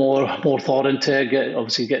put more thought into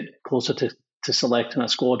get closer to selecting a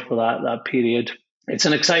squad for that period. It's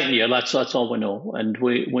an exciting year. That's all we know, and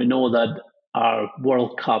we know that our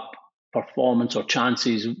World Cup performance or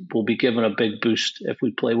chances will be given a big boost if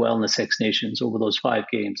we play well in the Six Nations over those 5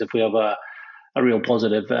 games. If we have a real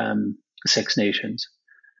positive Six Nations.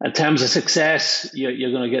 In terms of success,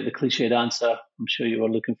 you're going to get the cliched answer I'm sure you were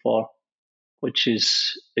looking for, which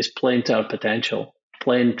is playing to our potential,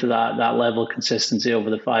 playing to that level of consistency over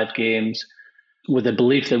the 5 games with the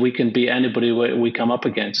belief that we can beat anybody we come up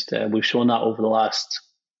against. We've shown that over the last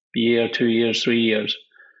year, 2 years, 3 years.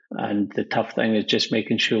 And the tough thing is just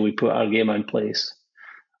making sure we put our game in place.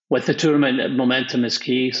 With the tournament, momentum is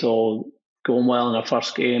key. So going well in our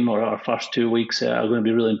first game or our first 2 weeks are going to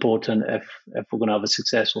be really important if we're going to have a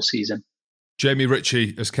successful season. Jamie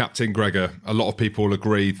Ritchie as captain, Gregor, a lot of people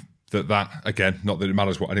agree that again, not that it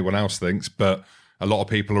matters what anyone else thinks, but a lot of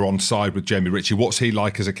people are on side with Jamie Ritchie. What's he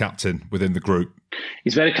like as a captain within the group?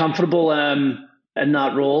 He's very comfortable in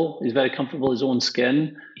that role. He's very comfortable in his own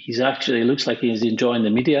skin. He's actually looks like he's enjoying the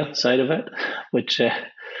media side of it, which is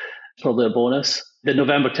probably a bonus. The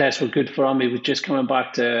November tests were good for him. He was just coming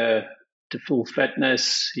back to full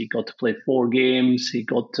fitness. He got to play 4 games. He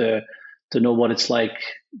got to know what it's like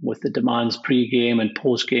with the demands pre-game and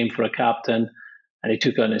post-game for a captain, and he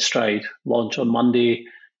took it in his stride. Launch on Monday.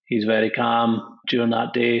 He's very calm during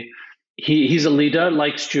that day. He's a leader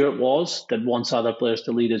like Stuart was, that wants other players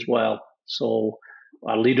to lead as well. So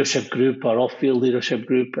our leadership group, our off-field leadership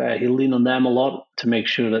group, he'll lean on them a lot to make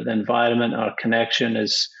sure that the environment, our connection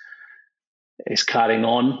is carrying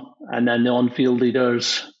on. And then the on-field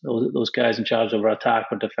leaders, those guys in charge of our attack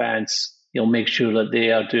or defence, he'll make sure that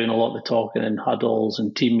they are doing a lot of the talking in huddles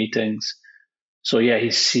and team meetings. So yeah,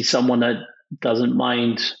 he's someone that doesn't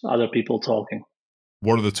mind other people talking.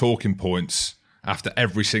 What are the talking points after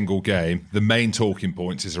every single game, the main talking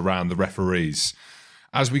points is around the referees.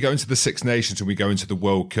 As we go into the Six Nations and we go into the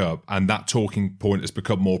World Cup, and that talking point has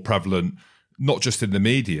become more prevalent, not just in the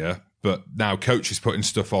media, but now coaches putting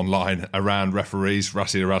stuff online around referees,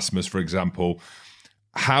 Rassi Erasmus, for example.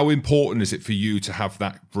 How important is it for you to have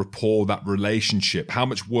that rapport, that relationship? How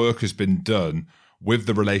much work has been done with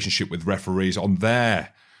the relationship with referees on their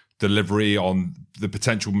delivery, on the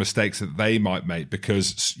potential mistakes that they might make?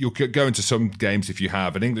 Because you'll go into some games, if you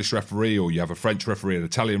have an English referee or you have a French referee, an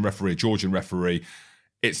Italian referee, a Georgian referee,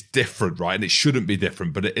 it's different, right? And it shouldn't be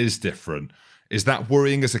different, but it is different. Is that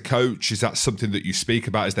worrying as a coach? Is that something that you speak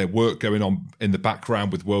about? Is there work going on in the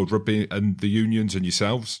background with World Rugby and the unions and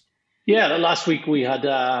yourselves? Yeah, last week we had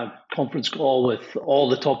a conference call with all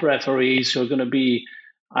the top referees who are going to be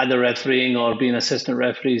either refereeing or being assistant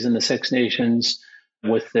referees in the Six Nations,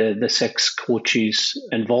 with the six coaches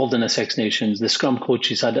involved in the Six Nations. The scrum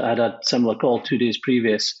coaches had a similar call 2 days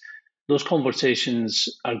previous. Those conversations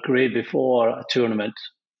are great before a tournament,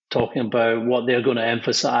 talking about what they're going to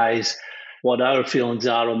emphasise, what our feelings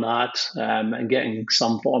are on that, and getting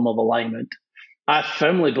some form of alignment. I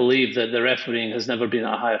firmly believe that the refereeing has never been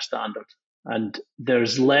at a higher standard. And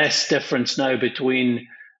there's less difference now between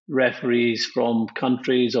referees from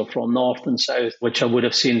countries or from North and South, which I would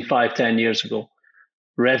have seen 5-10 years ago.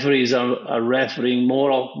 Referees are refereeing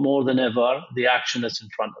more than ever the action that's in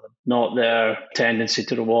front of them, not their tendency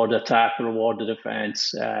to reward attack or reward the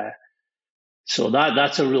defence. So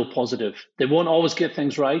that's a real positive. They won't always get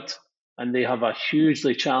things right, and they have a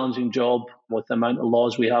hugely challenging job with the amount of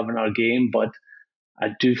laws we have in our game, but I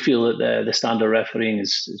do feel that the standard refereeing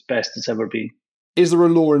is best it's ever been. Is there a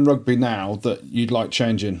law in rugby now that you'd like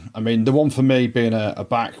changing? I mean, the one for me being a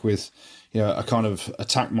back with a kind of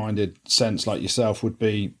attack-minded sense like yourself would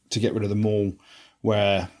be to get rid of the maul,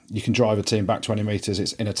 where you can drive a team back 20 metres,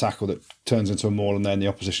 it's in a tackle that turns into a maul and then the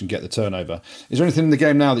opposition get the turnover. Is there anything in the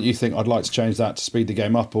game now that you think I'd like to change that to speed the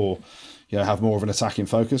game up or have more of an attacking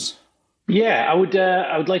focus? Yeah, I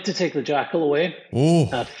would like to take the jackal away. Oh.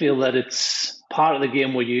 I feel that it's part of the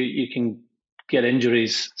game where you can get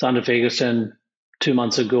injuries. Sander Fagerson 2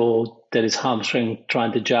 months ago did his hamstring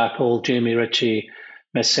trying to jackal. Jamie Ritchie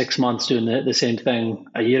missed 6 months doing the same thing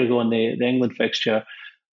a year ago in the England fixture.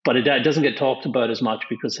 But it doesn't get talked about as much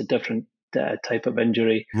because it's a different type of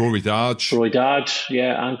injury. Rory Darge,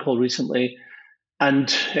 ankle recently.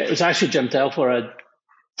 And it was actually Jim Telfer had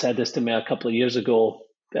said this to me a couple of years ago.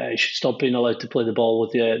 You should stop being allowed to play the ball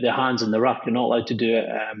with the hands in the ruck. You're not allowed to do it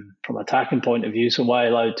from an attacking point of view, so why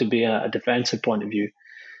allow it to be a defensive point of view?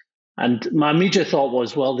 And my immediate thought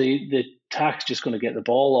was, well, the attack's just going to get the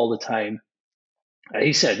ball all the time.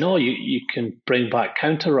 He said, no, you can bring back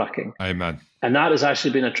counter-rucking. Amen. And that has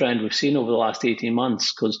actually been a trend we've seen over the last 18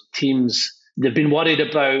 months because teams, they've been worried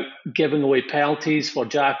about giving away penalties for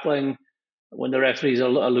jackling when the referees are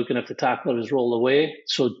looking if the tackler is rolled away.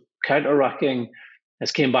 So counter-rucking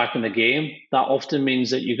has came back in the game. That often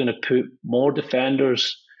means that you're going to put more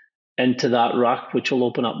defenders into that ruck, which will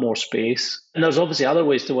open up more space. And there's obviously other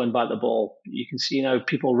ways to win back the ball. You can see now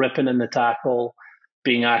people ripping in the tackle,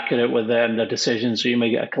 being accurate with their decisions, so you may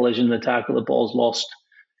get a collision in the tackle, the ball's lost.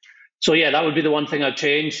 So yeah, that would be the one thing I'd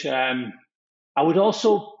change. I would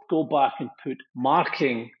also go back and put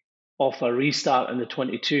marking off a restart in the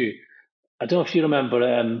 22. I don't know if you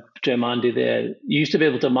remember, Jim, Andy, there. You used to be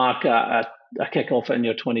able to mark a kick-off in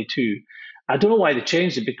your 22. I don't know why they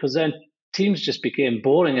changed it, because then teams just became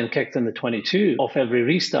boring and kicked in the 22 off every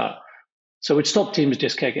restart. So it would stop teams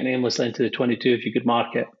just kicking aimlessly into the 22 if you could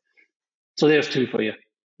mark it. So there's two for you.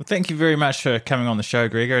 Well, thank you very much for coming on the show,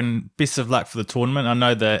 Gregor, and best of luck for the tournament. I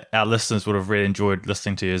know that our listeners would have really enjoyed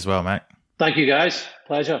listening to you as well, mate. Thank you, guys.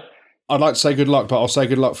 Pleasure. I'd like to say good luck, but I'll say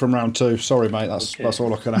good luck from round 2. Sorry, mate. That's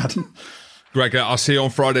all I can add. Gregor, I'll see you on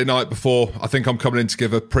Friday night before. I think I'm coming in to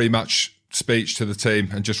give a pre-match speech to the team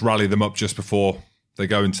and just rally them up just before they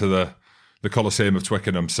go into the Coliseum of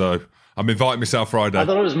Twickenham. So I'm inviting myself Friday. I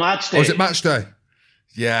thought it was match day. Oh, is it match day?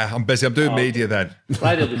 Yeah, I'm busy. I'm doing media then.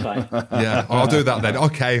 Friday'll be fine. Yeah, I'll do that then.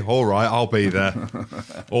 Okay, all right, I'll be there.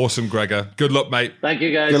 Awesome, Gregor. Good luck, mate. Thank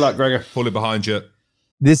you, guys. Good luck, Gregor. Fully behind you.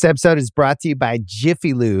 This episode is brought to you by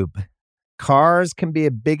Jiffy Lube. Cars can be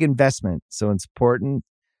a big investment, so it's important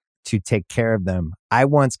to take care of them. I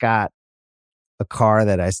once got a car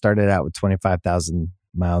that I started out with 25,000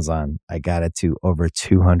 miles on. I got it to over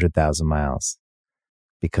 200,000 miles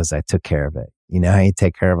because I took care of it. You know how you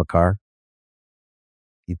take care of a car?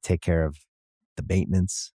 You take care of the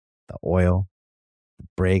maintenance, the oil, the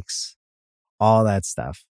brakes, all that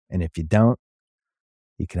stuff. And if you don't,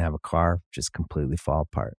 you can have a car just completely fall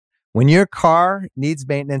apart. When your car needs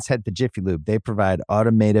maintenance, head to Jiffy Lube. They provide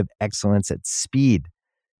automotive excellence at speed.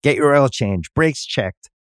 Get your oil change, brakes checked,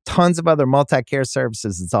 tons of other multi-care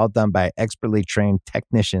services. It's all done by expertly trained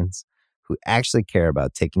technicians who actually care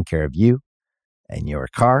about taking care of you and your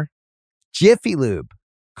car. Jiffy Lube,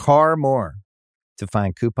 car more. To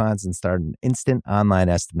find coupons and start an instant online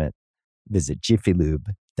estimate, visit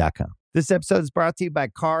jiffylube.com. This episode is brought to you by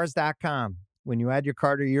Cars.com. When you add your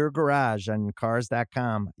car to your garage on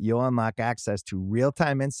Cars.com, you'll unlock access to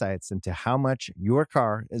real-time insights into how much your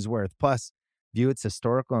car is worth. Plus, view its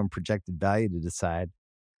historical and projected value to decide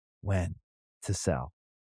when to sell.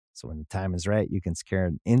 So when the time is right, you can secure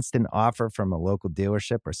an instant offer from a local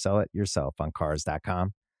dealership or sell it yourself on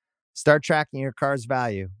Cars.com. Start tracking your car's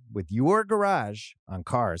value with your garage on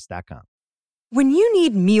Cars.com. When you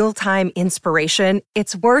need mealtime inspiration,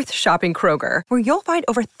 it's worth shopping Kroger, where you'll find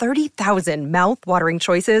over 30,000 mouth-watering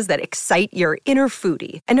choices that excite your inner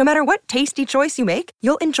foodie. And no matter what tasty choice you make,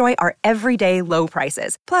 you'll enjoy our everyday low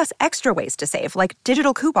prices, plus extra ways to save, like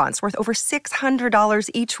digital coupons worth over $600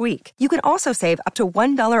 each week. You can also save up to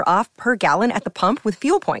 $1 off per gallon at the pump with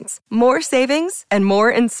fuel points. More savings and more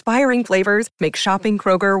inspiring flavors make shopping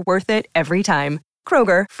Kroger worth it every time.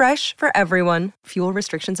 Kroger, fresh for everyone. Fuel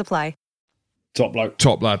restrictions apply. Top bloke.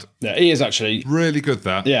 Top lad. Yeah, he is actually. Really good,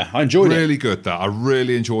 that. Yeah, I enjoyed it. Really good, that. I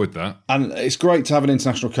really enjoyed that. And it's great to have an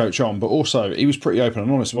international coach on, but also he was pretty open and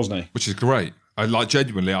honest, wasn't he? Which is great. I like,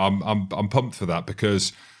 genuinely, I'm pumped for that,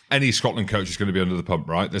 because any Scotland coach is going to be under the pump,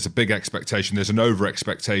 right? There's a big expectation. There's an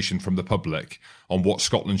over-expectation from the public on what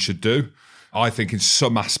Scotland should do. I think in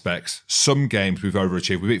some aspects, some games we've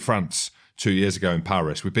overachieved. We beat France 2 years ago in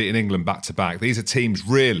Paris. We've beaten England back-to-back. These are teams,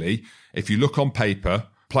 really, if you look on paper,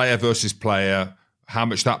 player versus player, how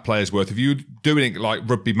much that player's worth. If you're doing it like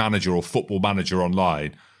Rugby Manager or Football Manager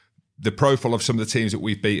online, the profile of some of the teams that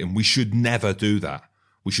we've beaten, we should never do that.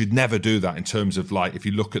 We should never do that in terms of, like, if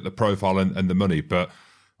you look at the profile and the money. But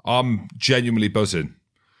I'm genuinely buzzing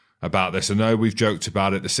about this. I know we've joked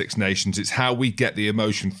about it, the Six Nations. It's how we get the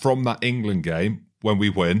emotion from that England game when we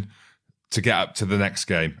win to get up to the next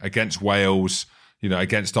game against Wales, you know,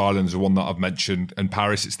 against Ireland is the one that I've mentioned, and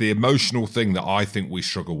Paris. It's the emotional thing that I think we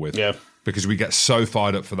struggle with. Yeah. Because we get so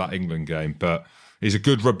fired up for that England game. But he's a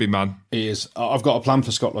good rugby man. He is. I've got a plan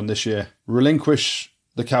for Scotland this year. Relinquish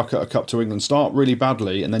the Calcutta Cup to England. Start really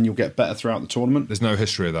badly, and then you'll get better throughout the tournament. There's no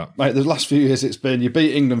history of that. Mate, the last few years it's been, you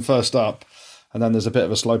beat England first up, and then there's a bit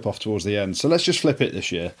of a slope off towards the end. So let's just flip it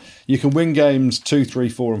this year. You can win games 2, 3,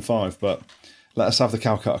 4 and 5, but let us have the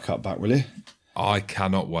Calcutta Cup back, will you? I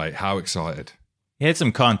cannot wait. How excited. He had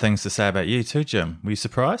some kind things to say about you too, Jim. Were you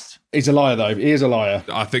surprised? He's a liar, though. He is a liar.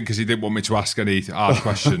 I think because he didn't want me to ask any hard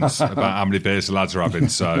questions about how many beers the lads are having.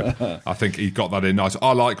 So I think he got that in nice.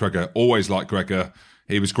 I like Gregor. Always like Gregor.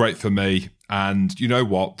 He was great for me. And you know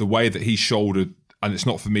what? The way that he shouldered, and it's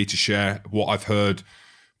not for me to share what I've heard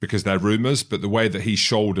because they're rumours, but the way that he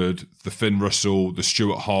shouldered the Finn Russell, the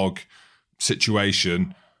Stuart Hogg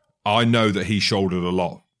situation, I know that he shouldered a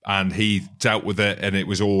lot. And he dealt with it, and it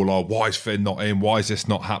was all, oh, why is Finn not in? Why is this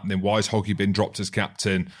not happening? Why has Hoggy been dropped as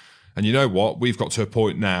captain? And you know what? We've got to a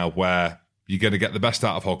point now where you're going to get the best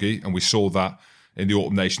out of Hoggy, and we saw that in the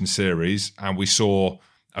Autumn Nations series, and we saw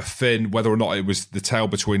a Finn, whether or not it was the tail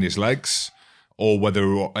between his legs, or whether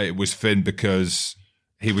it was Finn because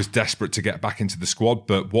he was desperate to get back into the squad.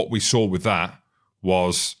 But what we saw with that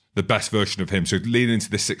was the best version of him. So leading into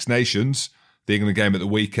the Six Nations, the England game at the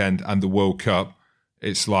weekend, and the World Cup,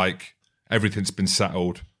 it's like everything's been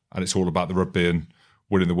settled and it's all about the rugby and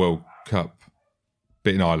winning the World Cup.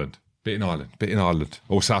 Beating Ireland.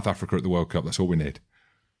 Or South Africa at the World Cup. That's all we need.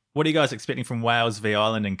 What are you guys expecting from Wales v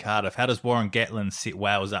Ireland in Cardiff? How does Warren Gatland set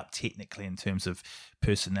Wales up technically in terms of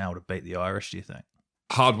personnel to beat the Irish, do you think?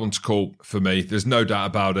 Hard one to call for me. There's no doubt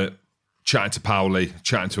about it. Chatting to Powley,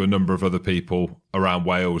 chatting to a number of other people around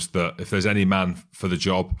Wales, that if there's any man for the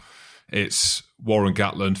job, it's Warren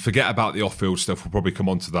Gatland. Forget about the off-field stuff. We'll probably come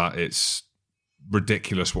on to that. It's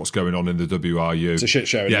ridiculous what's going on in the WRU. It's a shit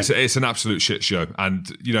show. Yes, it's an absolute shit show. And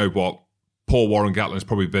you know what? Poor Warren Gatland's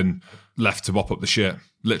probably been left to mop up the shit,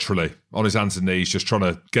 literally, on his hands and knees, just trying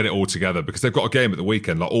to get it all together because they've got a game at the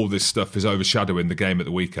weekend. Like, all this stuff is overshadowing the game at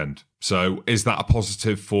the weekend. So is that a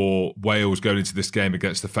positive for Wales going into this game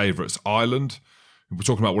against the favourites, Ireland? We're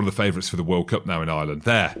talking about one of the favourites for the World Cup now in Ireland.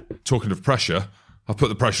 There, talking of pressure, I've put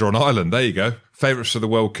the pressure on Ireland. There you go. Favourites for the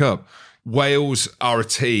World Cup. Wales are a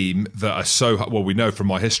team that are so, well, we know from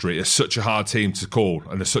my history, are such a hard team to call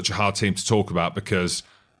and are such a hard team to talk about because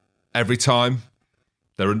every time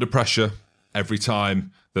they're under pressure, every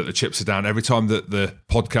time that the chips are down, every time that the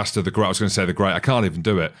podcaster, the great, I was going to say the great, I can't even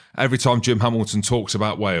do it. Every time Jim Hamilton talks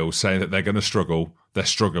about Wales saying that they're going to struggle, they're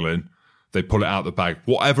struggling, they pull it out the bag.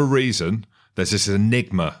 Whatever reason, there's this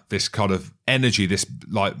enigma, this kind of energy, this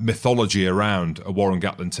like mythology around a Warren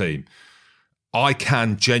Gatland team. I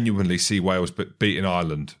can genuinely see Wales beating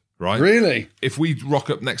Ireland, right? Really? If we rock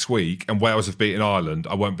up next week and Wales have beaten Ireland,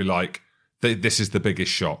 I won't be like, this is the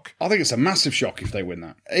biggest shock. I think it's a massive shock if they win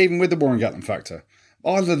that, even with the Warren Gatland factor.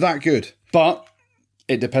 Ireland are that good. But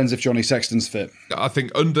it depends if Johnny Sexton's fit. I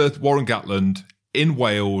think under Warren Gatland, in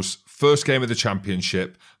Wales, first game of the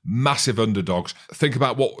championship, massive underdogs. Think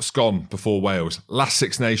about what's gone before Wales. Last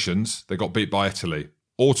Six Nations, they got beat by Italy.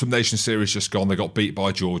 Autumn Nation Series just gone, they got beat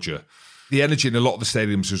by Georgia. The energy in a lot of the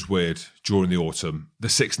stadiums was weird during the autumn. The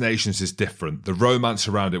Six Nations is different. The romance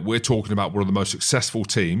around it, we're talking about one of the most successful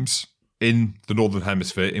teams in the Northern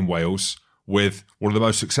Hemisphere, in Wales, with one of the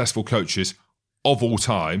most successful coaches of all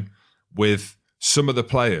time, with some of the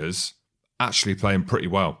players actually playing pretty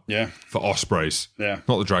well. Yeah. For Ospreys. Yeah.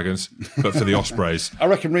 Not the Dragons, but for the Ospreys. I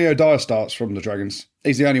reckon Rio Dyer starts from the Dragons.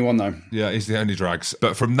 He's the only one, though. Yeah, he's the only Drags.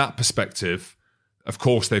 But from that perspective, of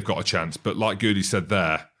course they've got a chance. But like Goody said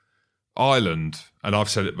there, Ireland, and I've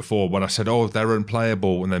said it before, when I said, they're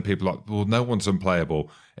unplayable, and then people are like, well, no one's unplayable.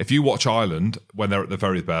 If you watch Ireland when they're at the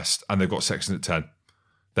very best and they've got Sexton at 10,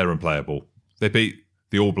 they're unplayable. They beat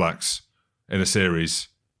the All Blacks in a series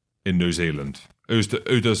in New Zealand. Who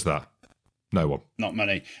does that? No one. Not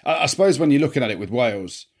many. I suppose when you're looking at it with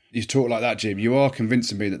Wales, you talk like that, Jim, you are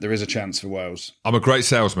convincing me that there is a chance for Wales. I'm a great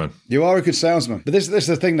salesman. You are a good salesman. But this is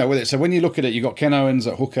the thing, though, with it. So when you look at it, you've got Ken Owens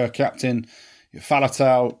at hooker, captain,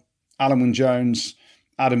 Faletau, Alan Wynne-Jones,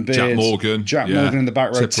 Adam Beard, Jack Morgan in the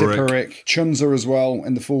back row, Tipperick, Chunza as well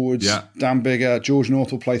in the forwards, Dan Bigger, George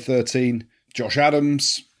North will play 13, Josh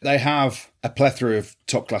Adams. They have a plethora of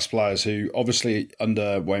top-class players who obviously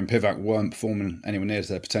under Wayne Pivac weren't performing anywhere near to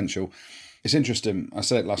their potential. It's interesting, I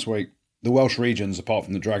said it last week, the Welsh regions, apart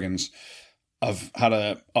from the Dragons, have had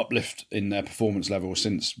an uplift in their performance level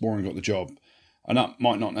since Warren got the job. And that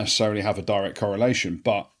might not necessarily have a direct correlation,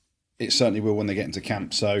 but it certainly will when they get into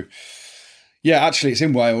camp. So, yeah, actually, it's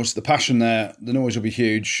in Wales. The passion there, the noise will be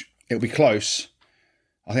huge. It'll be close.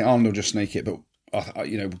 I think Ireland will just sneak it, but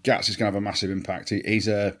Gats is going to have a massive impact. He's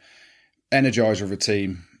a energizer of a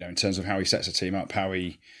team, in terms of how he sets a team up, how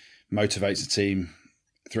he motivates the team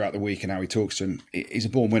throughout the week, and how he talks to them. He's a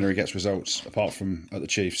born winner. He gets results, apart from at the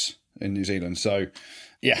Chiefs in New Zealand. So,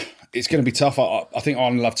 yeah, it's going to be tough. I think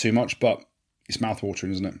Ireland will have too much, but it's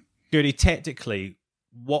mouthwatering, isn't it? Goody, tactically,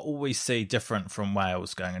 what will we see different from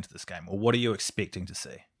Wales going into this game? Or what are you expecting to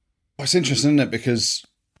see? Well, it's interesting, isn't it? Because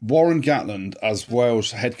Warren Gatland, as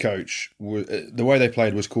Wales head coach, the way they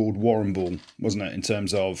played was called Warren Ball, wasn't it? In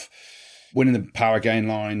terms of winning the power gain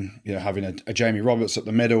line, having a Jamie Roberts at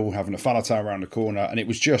the middle, having a Faletau around the corner. And it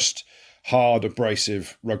was just hard,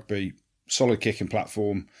 abrasive rugby, solid kicking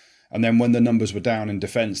platform. And then when the numbers were down in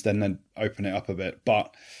defence, then they'd open it up a bit.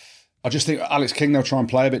 But I just think Alex King, they'll try and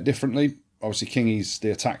play a bit differently. Obviously, Kingy's the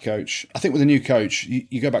attack coach. I think with a new coach,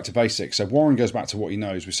 you go back to basics. So Warren goes back to what he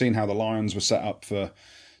knows. We've seen how the Lions were set up for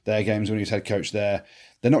their games when he was head coach there.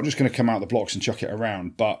 They're not just going to come out the blocks and chuck it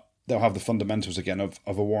around, but they'll have the fundamentals again of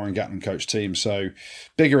a Warren Gatland coach team. So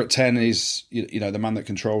Bigger at 10 is the man that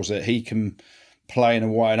controls it. He can play in a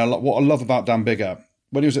way. And what I love about Dan Bigger,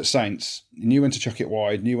 when he was at Saints, he knew when to chuck it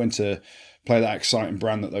wide, knew when to play that exciting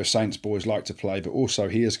brand that those Saints boys like to play, but also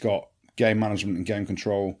he has got game management and game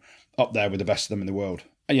control up there with the best of them in the world.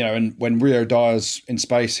 And when Rio Dyer's in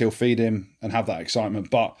space, he'll feed him and have that excitement.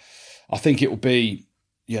 But I think it will be,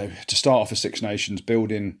 to start off for Six Nations,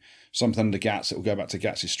 building something under Gats that will go back to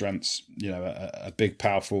Gats' strengths. A big,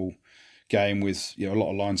 powerful game with a lot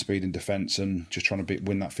of line speed and defence, and just trying to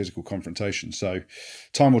win that physical confrontation. So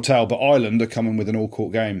time will tell. But Ireland are coming with an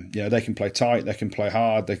all-court game. They can play tight, they can play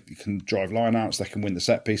hard, they can drive line-outs, they can win the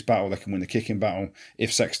set-piece battle, they can win the kicking battle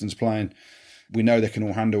if Sexton's playing. We know they can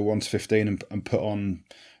all handle 1 to 15 and put on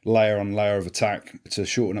layer of attack to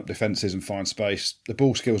shorten up defences and find space. The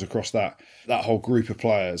ball skills across that whole group of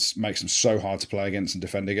players makes them so hard to play against and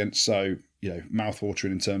defend against. So,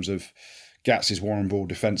 mouthwatering in terms of Gats' Warren Ball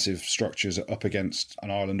defensive structures up against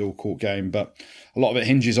an Ireland all-court game. But a lot of it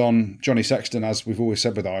hinges on Johnny Sexton, as we've always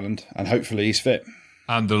said with Ireland, and hopefully he's fit.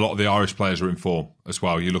 And a lot of the Irish players are in form as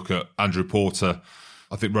well. You look at Andrew Porter,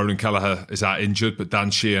 I think Ronan Kelleher is out injured, but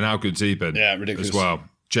Dan Sheehan, how good's he been? Yeah, ridiculous. As well.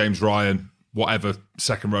 James Ryan, whatever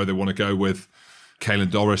second row they want to go with.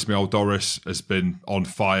 Caelan Doris, my old Doris, has been on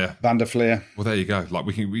fire. Van der Fleer. Well, there you go. Like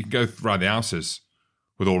we can go around the houses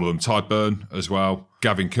with all of them. Ty Byrne as well.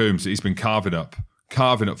 Gavin Coombs, he's been carving up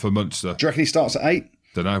for Munster. Do you reckon he starts at 8?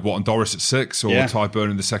 Don't know. What, on Doris at 6 or Ty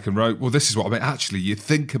Byrne in the second row? Well, this is what I mean. Actually, you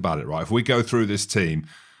think about it, right? If we go through this team,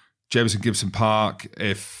 Jameson Gibson Park,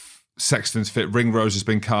 if Sexton's fit. Ringrose has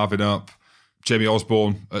been carving up. Jamie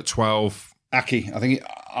Osborne at 12. Aki.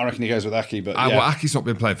 I reckon he goes with Aki, but Well, Aki's not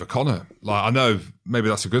been playing for Connor. Like, I know maybe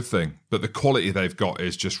that's a good thing, but the quality they've got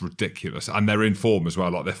is just ridiculous. And they're in form as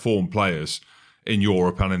well. Like, they're form players in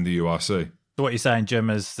Europe and in the URC. So what you're saying, Jim,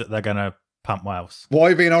 is that they're going to pump Wales? Why are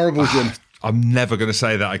you being horrible, Jim? I'm never going to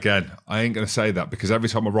say that again. I ain't going to say that because every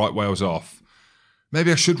time I write Wales off,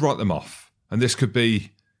 maybe I should write them off. And this could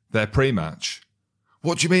be their pre-match.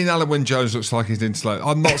 What do you mean Alan Wynne-Jones looks like he's in slow?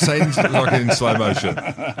 I'm not saying he looks like he's in slow motion.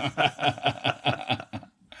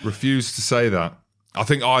 Refuse to say that. I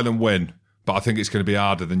think Ireland win, but I think it's going to be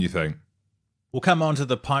harder than you think. We'll come on to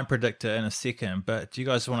the pint predictor in a second, but do you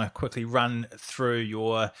guys want to quickly run through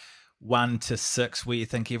your 1 to 6 where you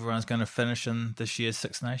think everyone's going to finish in this year's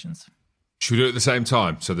Six Nations? Should we do it at the same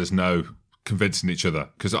time so there's no convincing each other?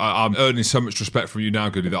 Because I'm earning so much respect from you now,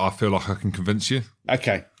 Goody, that I feel like I can convince you.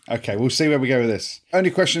 Okay, we'll see where we go with this. Only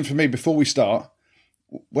question for me before we start,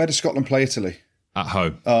 where does Scotland play Italy? At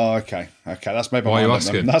home. Oh, okay. That's made my mind up. Why are you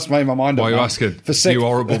asking? That's made my mind up. Why are you asking? For six. You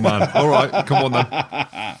horrible man. All right, come on then.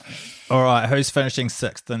 All right, who's finishing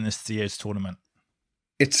 6th in this year's tournament?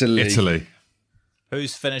 Italy.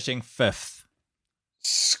 Who's finishing 5th?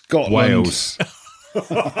 Scotland. Wales.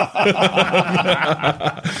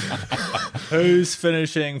 Who's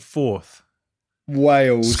finishing 4th?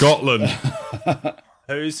 Wales. Scotland.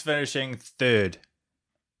 Who's finishing 3rd?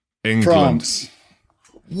 England. France.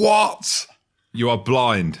 What? You are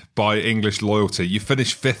blind by English loyalty. You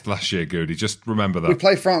finished 5th last year, Goody. Just remember that. We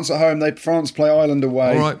play France at home. France play Ireland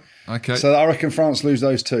away. All right. Okay. So I reckon France lose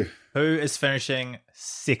those two. Who is finishing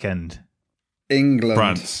 2nd? England.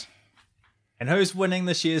 France. And who's winning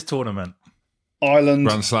this year's tournament? Ireland.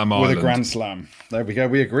 Grand Slam with Ireland. a Grand Slam. There we go.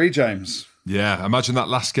 We agree, James. Yeah. Imagine that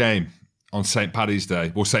last game on St. Paddy's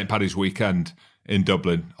Day, or St. Paddy's weekend in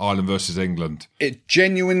Dublin, Ireland versus England. It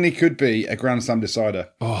genuinely could be a Grand Slam decider.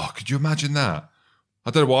 Oh, could you imagine that? I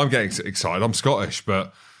don't know why I'm getting excited. I'm Scottish,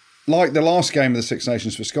 but... Like the last game of the Six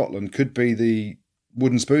Nations for Scotland could be the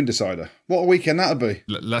wooden spoon decider. What a weekend that would be.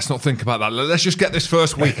 Let's not think about that. Let's just get this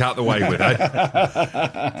first week out the way with,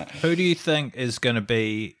 eh? Who do you think is going to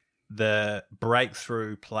be the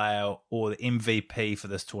breakthrough player or the MVP for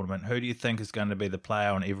this tournament? Who do you think is going to be the player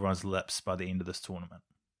on everyone's lips by the end of this tournament?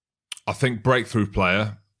 I think breakthrough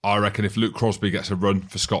player, I reckon if Luke Crosby gets a run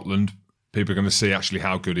for Scotland, people are going to see actually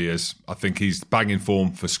how good he is. I think he's banging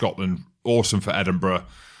form for Scotland, awesome for Edinburgh,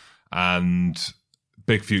 and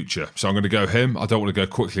big future. So I'm going to go him. I don't want to go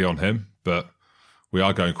quickly on him, but we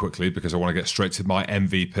are going quickly because I want to get straight to my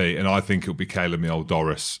MVP, and I think it'll be Caoimhe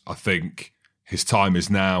Doris. I think his time is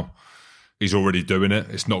now. He's already doing it.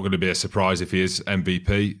 It's not going to be a surprise if he is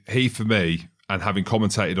MVP. He, for me, and having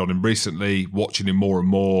commentated on him recently, watching him more and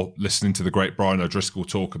more, listening to the great Brian O'Driscoll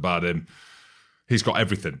talk about him, he's got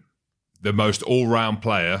everything. The most all-round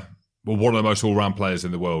player, well, one of the most all-round players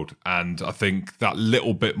in the world. And I think that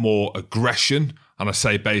little bit more aggression, and I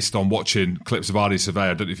say based on watching clips of Ardie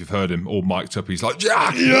Surveyor, I don't know if you've heard him, all mic'd up, he's like,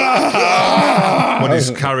 yeah! When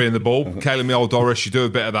he's carrying the ball. Caoimhe Doris, you do a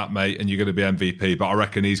bit of that, mate, and you're going to be MVP. But I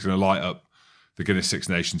reckon he's going to light up the Guinness Six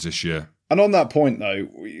Nations this year. And on that point, though,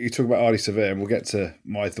 you talk about Ardie Surveyor, and we'll get to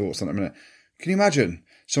my thoughts on it in a minute. Can you imagine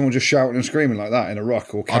someone just shouting and screaming like that in a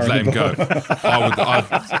ruck or carrying I'd let him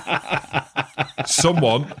go.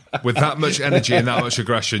 Someone with that much energy and that much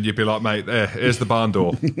aggression, you'd be like, mate, here's the barn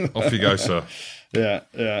door. Off you go, sir. Yeah.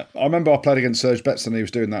 I remember I played against Serge Betson and he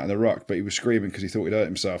was doing that in the ruck, but he was screaming because he thought he'd hurt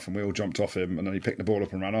himself, and we all jumped off him, and then he picked the ball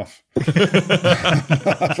up and ran off.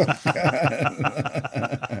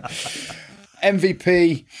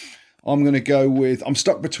 MVP, I'm going to go with... I'm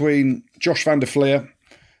stuck between Josh van der Fleer,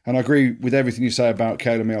 and I agree with everything you say about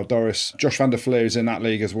Caoimhe Doris. Josh van der Fleer is in that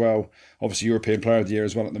league as well. Obviously, European Player of the Year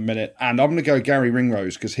as well at the minute. And I'm going to go Gary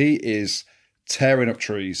Ringrose because he is tearing up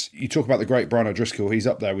trees. You talk about the great Brian O'Driscoll, he's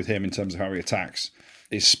up there with him in terms of how he attacks.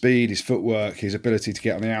 His speed, his footwork, his ability to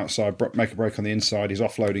get on the outside, make a break on the inside, his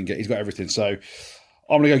offloading, he's got everything. So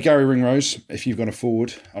I'm going to go Gary Ringrose if you've gone a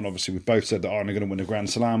forward. And obviously, we've both said that Ireland are going to win a Grand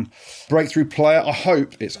Slam. Breakthrough player, I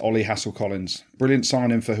hope it's Ollie Hassel-Collins. Brilliant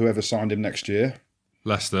signing for whoever signed him next year.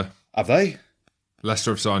 Leicester. Have they?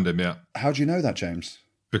 Leicester have signed him, yeah. How do you know that, James?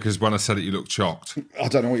 Because when I said it, you looked shocked. I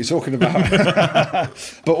don't know what you're talking about.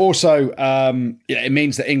 But also, it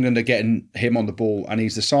means that England are getting him on the ball, and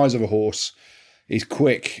he's the size of a horse. He's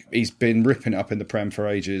quick. He's been ripping it up in the Prem for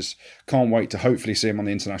ages. Can't wait to hopefully see him on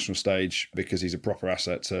the international stage because he's a proper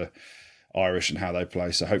asset to Irish and how they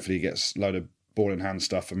play. So hopefully he gets a load of ball in hand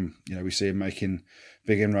stuff, and we see him making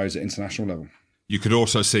big inroads at international level. You could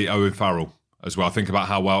also see Owen Farrell as well. Think about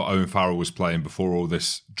how well Owen Farrell was playing before all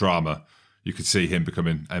this drama. You could see him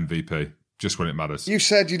becoming MVP. just when it matters. You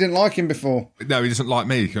said you didn't like him before. No, he doesn't like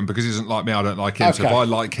me, and because he doesn't like me, I don't like him. So if I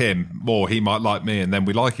like him more, he might like me, and then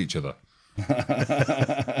we like each other.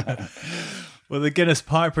 Well, the Guinness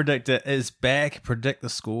Pie Predictor is back. Predict the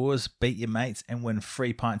scores, beat your mates, and win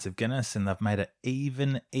free pints of Guinness. And they've made it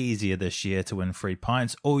even easier this year to win free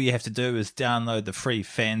pints. All you have to do is download the free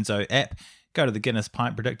Fanzo app, go to the Guinness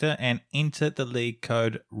Pint Predictor, and enter the league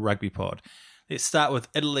code RugbyPod. Let's start with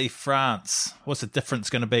Italy, France. What's the difference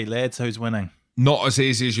going to be, lads? Who's winning? Not as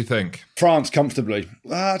easy as you think. France comfortably.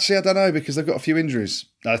 Actually, I don't know, because they've got a few injuries.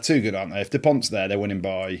 They're too good, aren't they? If Dupont's there, they're winning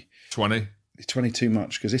by 20. 20 too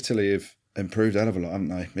much, because Italy have improved a hell of a lot, haven't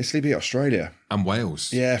they? Italy beat Australia. And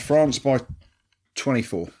Wales. Yeah, France by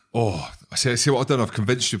 24. Oh, see what I've done? I've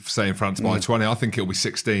convinced you for saying France by 20. I think it'll be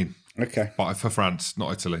 16. Okay. But for France,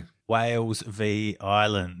 not Italy. Wales v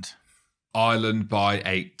Ireland. Ireland by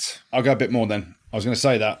 8. I'll go a bit more then. I was going to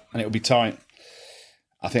say that, and it'll be tight.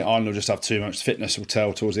 I think Ireland will just have too much. Fitness will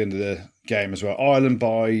tell towards the end of the game as well. Ireland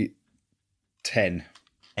by 10.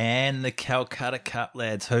 And the Calcutta Cup,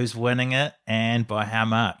 lads. Who's winning it and by how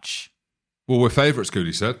much? Well, we're favourites,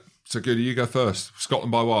 Goody said. So, Goody, you go first.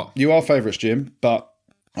 Scotland by what? You are favourites, Jim, but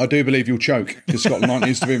I do believe you'll choke because Scotland aren't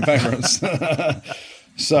used to being favourites.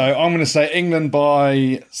 So I'm going to say England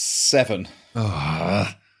by 7.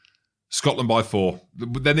 Scotland by 4.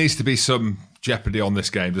 There needs to be some jeopardy on this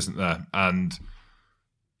game, doesn't there? And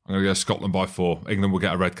I'm going to go Scotland by 4. England will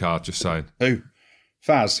get a red card, just saying. Who?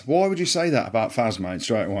 Faz. Why would you say that about Faz, mate,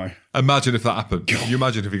 straight away? Imagine if that happened. Can you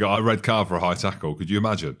imagine if he got a red card for a high tackle? Could you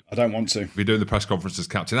imagine? I don't want to. Be doing the press conference as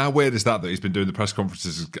captain. How weird is that he's been doing the press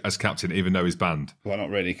conferences as captain even though he's banned? Well, not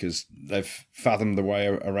really, because they've fathomed the way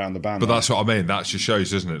around the ban. But that's what I mean. That just shows,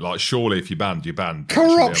 doesn't it? Like, surely if you're banned, you're banned.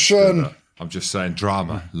 Corruption! I'm just saying,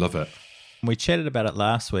 drama. Love it. We chatted about it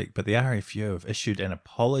last week, but the RFU have issued an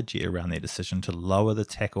apology around their decision to lower the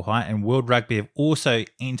tackle height, and World Rugby have also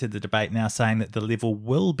entered the debate now, saying that the level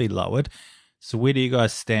will be lowered. So where do you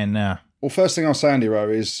guys stand now? Well, first thing I'll say, Andy Rowe,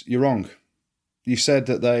 is you're wrong. You said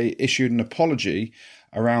that they issued an apology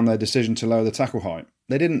around their decision to lower the tackle height.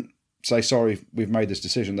 They didn't say, sorry, we've made this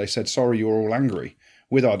decision. They said, sorry, you're all angry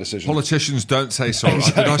with our decision. Politicians don't say sorry.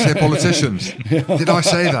 Did I say politicians? Did I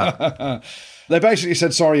say that? They basically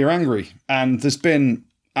said, sorry, you're angry. And there's been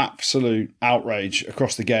absolute outrage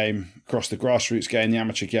across the game, across the grassroots game, the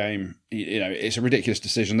amateur game. You know, it's a ridiculous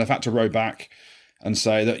decision. They've had to row back and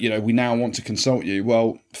say that, you know, we now want to consult you.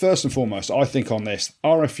 Well, first and foremost, I think on this,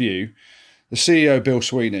 RFU, the CEO, Bill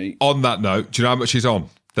Sweeney. On that note, do you know how much he's on?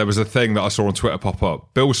 There was a thing that I saw on Twitter pop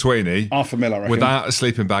up. Bill Sweeney. $500,000, I reckon. Without a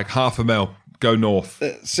sleeping bag, $500,000. Go north.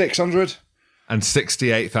 600? And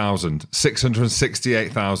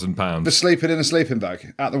 668,000 pounds for sleeping in a sleeping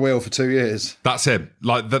bag at the wheel for 2 years. That's him.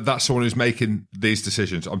 Like that's someone who's making these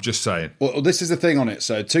decisions. I'm just saying. Well, this is the thing on it.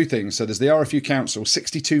 So 2 things. So there's the RFU Council,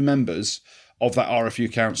 62 members of that RFU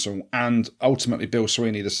Council, and ultimately Bill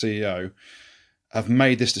Sweeney, the CEO, have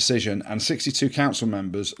made this decision, and 62 council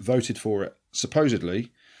members voted for it,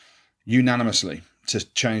 supposedly unanimously, to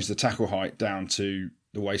change the tackle height down to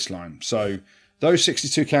the waistline. So those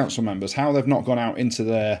 62 council members, how they've not gone out into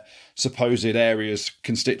their supposed areas,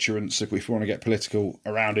 constituents, if we want to get political,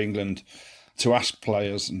 around England, to ask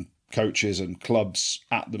players and coaches and clubs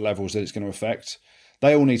at the levels that it's going to affect,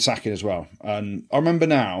 they all need sacking as well. And I remember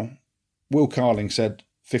now, Will Carling said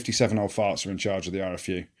 57 old farts are in charge of the RFU.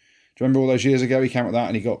 Do you remember all those years ago he came with that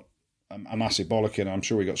and he got a massive bollocking? I'm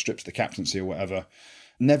sure he got stripped of the captaincy or whatever.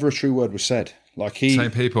 Never a true word was said. Like the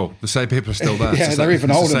same people are still there. Yeah, they're even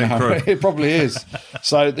older now. It probably is.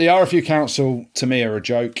 So the RFU Council, to me, are a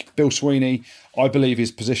joke. Bill Sweeney, I believe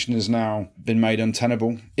his position has now been made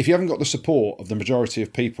untenable. If you haven't got the support of the majority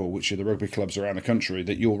of people, which are the rugby clubs around the country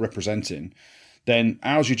that you're representing, then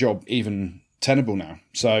how's your job even tenable now?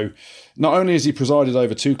 So not only has he presided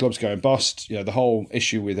over 2 clubs going bust, you know, the whole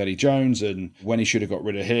issue with Eddie Jones and when he should have got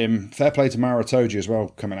rid of him. Fair play to Maratoji as well,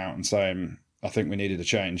 coming out and saying, I think we needed a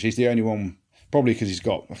change. He's the only one, probably because he's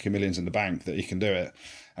got like millions in the bank, that he can do it.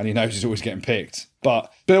 And he knows he's always getting picked.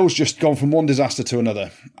 But Bill's just gone from one disaster to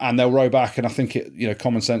another. And they'll row back, and I think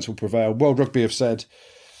common sense will prevail. World Rugby have said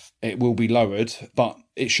it will be lowered, but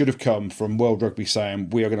it should have come from World Rugby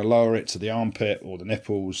saying we are going to lower it to the armpit or the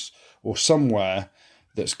nipples or somewhere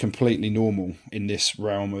that's completely normal in this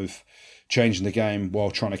realm of changing the game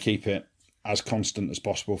while trying to keep it as constant as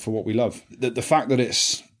possible for what we love. The fact that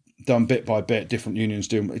it's done bit by bit, different unions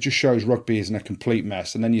doing, it just shows rugby is in a complete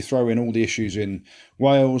mess. And then you throw in all the issues in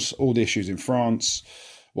Wales, all the issues in France,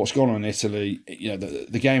 what's gone on in Italy.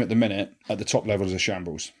 The game at the minute at the top level is a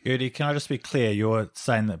shambles. Gertie, can I just be clear? You're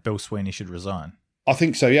saying that Bill Sweeney should resign? I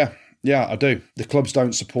think so, yeah. Yeah, I do. The clubs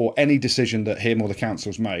don't support any decision that him or the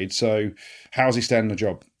council's made. So how's he staying in the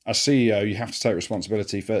job? As CEO, you have to take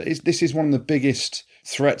responsibility for it. This is one of the biggest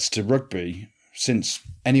threats to rugby since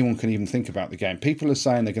anyone can even think about the game. People are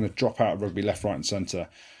saying they're going to drop out of rugby left, right and centre.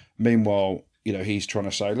 Meanwhile, he's trying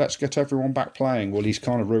to say, let's get everyone back playing. Well, he's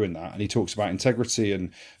kind of ruined that. And he talks about integrity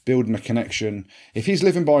and building a connection. If he's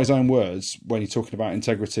living by his own words when he's talking about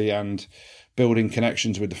integrity and building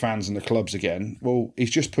connections with the fans and the clubs again, well,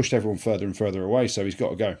 he's just pushed everyone further and further away, so he's got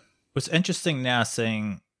to go. It's interesting now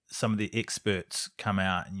seeing some of the experts come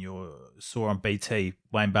out, and you saw on BT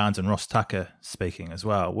Wayne Barnes and Ross Tucker speaking as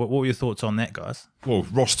well. What were your thoughts on that, guys? Well,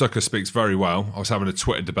 Ross Tucker speaks very well. I was having a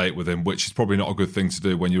Twitter debate with him, which is probably not a good thing to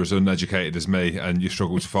do when you're as uneducated as me and you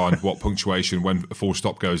struggle to find what punctuation when a full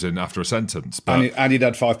stop goes in after a sentence. But, and he'd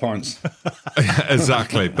had 5 points.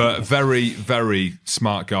 Exactly. But very, very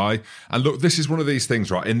smart guy. And look, this is one of these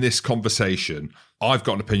things, right? In this conversation, I've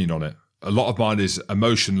got an opinion on it. A lot of mine is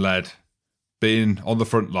emotion-led, being on the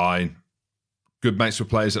front line, good mates with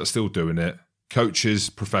players that are still doing it, coaches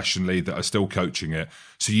professionally that are still coaching it.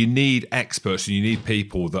 So you need experts and you need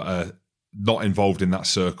people that are not involved in that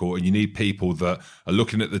circle, and you need people that are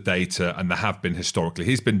looking at the data, and they have been historically.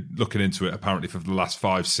 He's been looking into it apparently for the last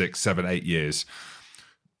 5, 6, 7, 8 years.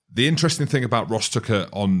 The interesting thing about Ross Tucker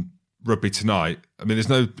on Rugby Tonight, I mean, there's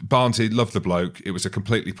no Barnesy, loved the bloke. It was a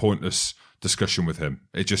completely pointless discussion with him.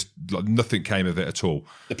 It just, nothing came of it at all.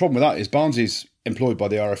 The problem with that is Barnesy's employed by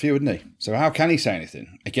the RFU, isn't he? So how can he say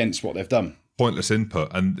anything against what they've done? Pointless input,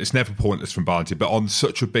 and it's never pointless from Barnesy, but on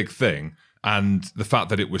such a big thing, and the fact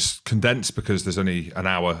that it was condensed because there's only an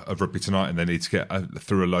hour of Rugby Tonight and they need to get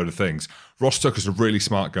through a load of things. Ross Tucker's a really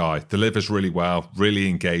smart guy, delivers really well, really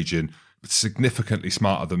engaging, significantly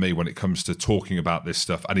smarter than me when it comes to talking about this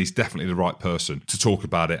stuff, and he's definitely the right person to talk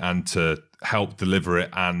about it and to help deliver it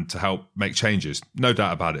and to help make changes, no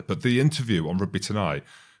doubt about it. But the interview on Rugby Tonight,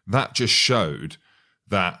 that just showed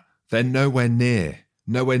that they're nowhere near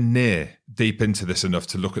deep into this enough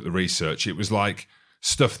to look at the research. It was like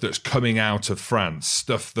stuff that's coming out of France,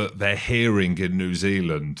 stuff that they're hearing in New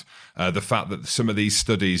Zealand, the fact that some of these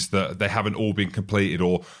studies that they haven't all been completed,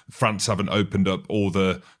 or France haven't opened up all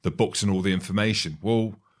the books and all the information.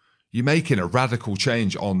 Well, you're making a radical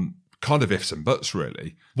change on kind of ifs and buts,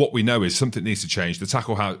 really. What we know is something needs to change. The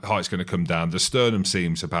tackle height's going to come down. The sternum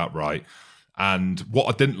seems about right. And what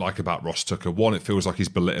I didn't like about Ross Tucker, one, it feels like he's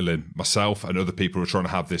belittling myself and other people who are trying to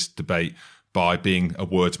have this debate by being a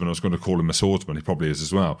wordsman. I was going to call him a swordsman. He probably is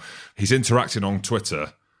as well. He's interacting on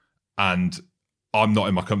Twitter, and I'm not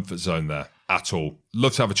in my comfort zone there at all.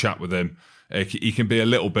 Love to have a chat with him. He can be a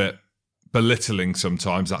little bit belittling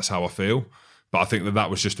sometimes. That's how I feel. But I think that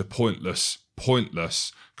was just a pointless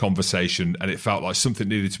conversation, and it felt like something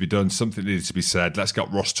needed to be done, something needed to be said. Let's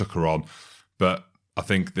get Ross Tucker on. But I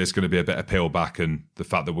think there's going to be a bit of peel back, and the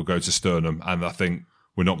fact that we'll go to sternum, and I think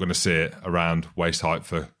we're not going to see it around waist height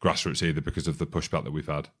for grassroots either because of the pushback that we've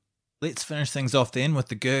had. Let's finish things off then with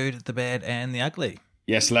the good, the bad and the ugly.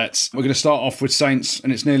 Yes, let's. We're going to start off with Saints,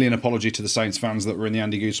 and it's nearly an apology to the Saints fans that were in the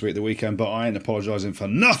Andy Goose Week at the weekend, but I ain't apologising for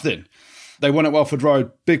nothing. They won at Welford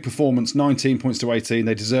Road. Big performance, 19 points to 18.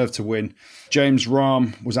 They deserved to win. James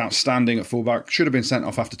Rahm was outstanding at fullback. Should have been sent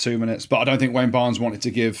off after 2 minutes, but I don't think Wayne Barnes wanted to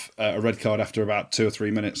give a red card after about 2 or 3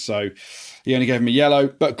 minutes, so he only gave him a yellow.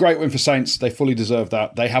 But great win for Saints. They fully deserve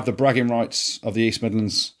that. They have the bragging rights of the East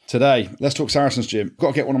Midlands today. Let's talk Saracens, Jim. Got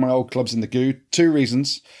to get one of my old clubs in the good. 2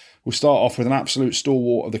 reasons. We'll start off with an absolute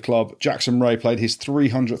stalwart of the club. Jackson Ray played his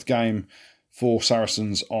 300th game for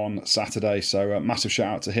Saracens on Saturday. So massive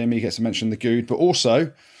shout out to him. He gets to mention the good. But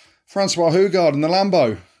also, Francois Hugard and the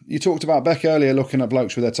Lambo. You talked about Beck earlier looking at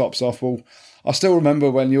blokes with their tops off. Well, I still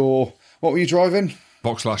remember when what were you driving?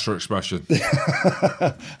 Box lasher expression.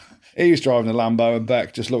 He was driving a Lambo and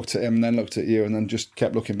Beck just looked at him and then looked at you and then just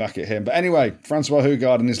kept looking back at him. But anyway, Francois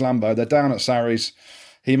Hugard and his Lambo, they're down at Sarries.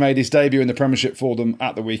 He made his debut in the Premiership for them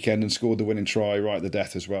at the weekend and scored the winning try right at the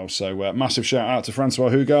death as well. So massive shout out to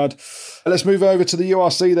Francois Hugard. Let's move over to the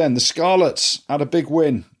URC then. The Scarlets had a big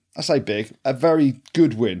win. I say big, a very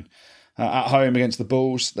good win at home against the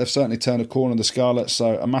Bulls. They've certainly turned a corner, the Scarlets,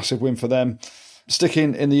 so a massive win for them.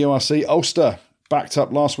 Sticking in the URC, Ulster backed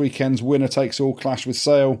up last weekend's winner-takes-all clash with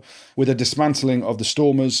Sale with a dismantling of the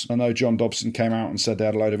Stormers. I know John Dobson came out and said they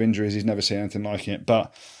had a load of injuries. He's never seen anything like it,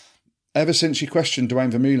 but ever since you questioned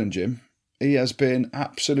Dwayne Vermeulen, Jim, he has been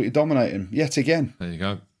absolutely dominating yet again. There you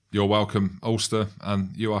go. You're welcome, Ulster and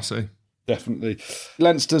URC. Definitely.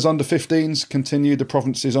 Leinster's under-15s continued the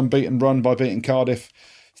province's unbeaten run by beating Cardiff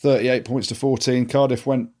 38 points to 14. Cardiff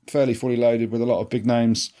went fairly fully loaded with a lot of big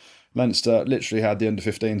names. Leinster literally had the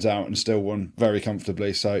under-15s out and still won very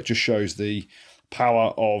comfortably. So it just shows the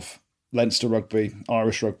power of Leinster rugby,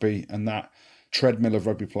 Irish rugby, and that treadmill of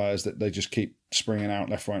rugby players that they just keep springing out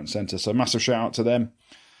left, right and centre. So massive shout out to them.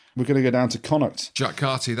 We're going to go down to Connacht. Jack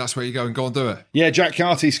Carty, that's where you go and go and do it. Yeah, Jack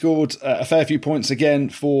Carty scored a fair few points again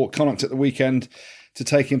for Connacht at the weekend to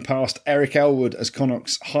take him past Eric Elwood as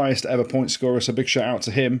Connacht's highest ever point scorer. So big shout out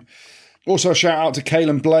to him. Also a shout out to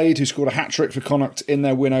Caelan Blade, who scored a hat-trick for Connacht in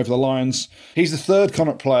their win over the Lions. He's the third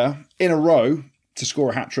Connacht player in a row to score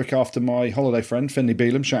a hat-trick after my holiday friend, Finlay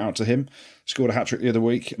Beelum, shout out to him, scored a hat-trick the other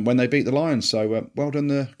week when they beat the Lions. So well done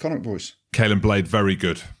the Connacht boys. Caelan Blade, very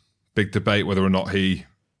good. Big debate whether or not he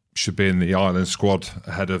should be in the Ireland squad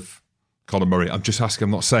ahead of Colin Murray. I'm just asking,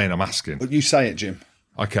 I'm not saying, I'm asking. But you say it, Jim.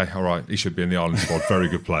 Okay, all right. He should be in the Ireland squad. Very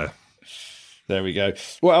good player. There we go.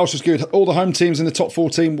 What else was good? All the home teams in the top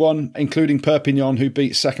 14 won, including Perpignan, who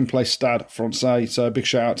beat second place Stade Francais. So a big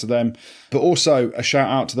shout out to them. But also a shout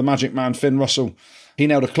out to the magic man, Finn Russell. He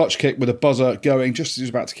nailed a clutch kick with a buzzer going just as he was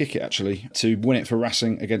about to kick it, actually, to win it for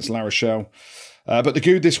Racing against La Rochelle. But the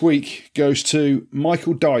good this week goes to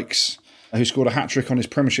Michael Dykes, who scored a hat-trick on his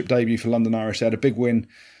Premiership debut for London Irish. They had a big win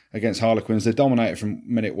against Harlequins. They dominated from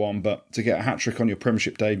minute one, but to get a hat-trick on your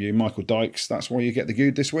Premiership debut, Michael Dykes, that's why you get the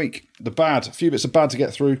good this week. The bad, a few bits of bad to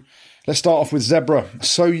get through. Let's start off with Zebra.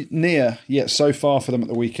 So near, yet so far for them at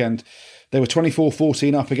the weekend. They were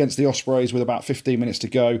 24-14 up against the Ospreys with about 15 minutes to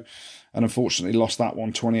go, and unfortunately lost that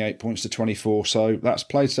one 28 points to 24. So that's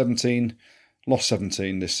played 17, lost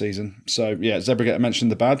 17 this season. So yeah, Zebra get a mention,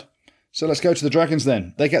 the bad. So let's go to the Dragons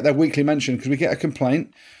then. They get their weekly mention because we get a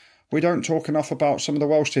complaint. We don't talk enough about some of the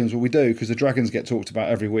Welsh teams. Well, we do, because the Dragons get talked about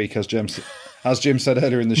every week, as Jim said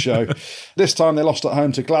earlier in the show. This time they lost at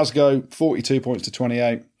home to Glasgow, 42 points to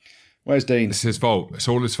 28. Where's Dean? It's his fault. It's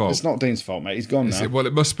all his fault. It's not Dean's fault, mate. He's gone now. Well,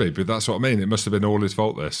 it must be, but that's what I mean. It must have been all his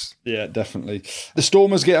fault, this. Yeah, definitely. The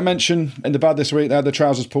Stormers get a mention in the bad this week. They had their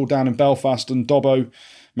trousers pulled down in Belfast, and Dobbo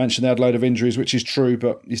mentioned they had a load of injuries, which is true,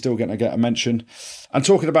 but you're still going to get a mention. And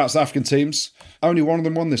talking about South African teams, only one of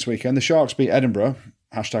them won this weekend. The Sharks beat Edinburgh.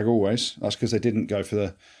 #always. That's because they didn't go for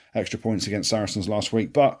the extra points against Saracens last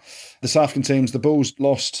week. But the South African teams, the Bulls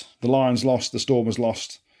lost, the Lions lost, the Stormers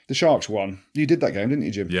lost. The Sharks won. You did that game, didn't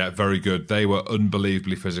you, Jim? Yeah, very good. They were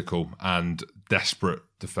unbelievably physical and desperate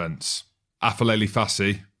defence. Afalele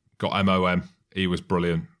Fassi got MOM. He was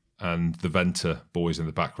brilliant. And the Venter boys in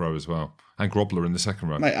the back row as well. And Grobler in the second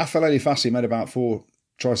row. Mate, Afalele Fassi made about 4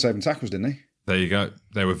 try-saving tackles, didn't he? There you go.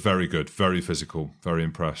 They were very good, very physical, very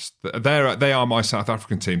impressed. They are my South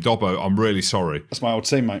African team. Dobbo, I'm really sorry. That's my old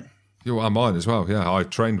team, mate. You're mine as well. Yeah, I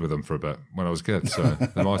trained with them for a bit when I was a kid, so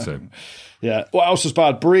they're my team. Yeah. What else was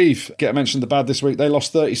bad? Brive get mentioned the bad this week. They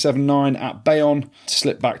lost 37-9 at Bayonne to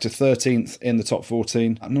slip back to 13th in the top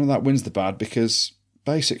 14. And none of that wins the bad because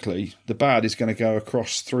basically the bad is going to go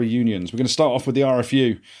across 3 unions. We're going to start off with the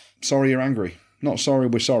RFU. Sorry, you're angry. Not sorry,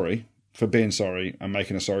 we're sorry for being sorry and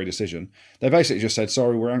making a sorry decision. They basically just said,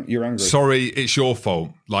 sorry, you're angry. Sorry, it's your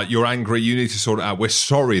fault. Like, you're angry, you need to sort it out. We're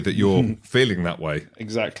sorry that you're feeling that way.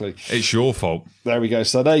 Exactly. It's your fault. There we go.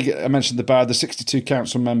 So I mentioned the bad, the 62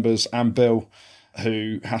 council members and Bill,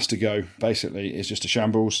 who has to go, basically, is just a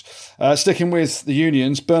shambles. Sticking with the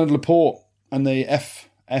unions, Bernard Laporte and the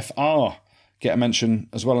FFR get a mention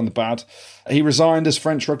as well on the bad. He resigned as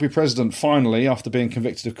French rugby president, finally, after being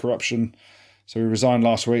convicted of corruption. So he resigned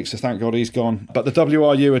last week, so thank God he's gone. But the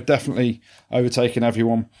WRU are definitely overtaken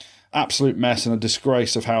everyone. Absolute mess and a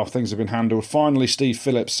disgrace of how things have been handled. Finally, Steve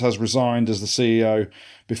Phillips has resigned as the CEO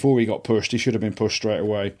before he got pushed. He should have been pushed straight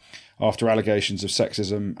away after allegations of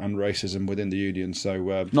sexism and racism within the union.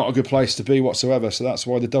 So not a good place to be whatsoever. So that's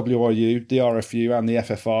why the WRU, the RFU and the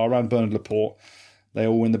FFR and Bernard Laporte, they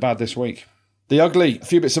all win the bad this week. The ugly, a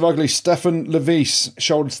few bits of ugly. Stefan Levis,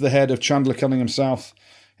 shoulder to the head of Chandler Cunningham South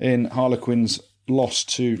in Harlequins' loss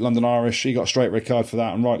to London Irish. He got a straight red card for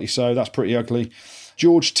that, and rightly so. That's pretty ugly.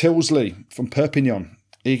 George Tilsley from Perpignan.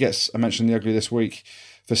 He gets a mention in the ugly this week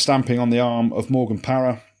for stamping on the arm of Morgan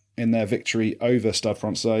Parra in their victory over Stade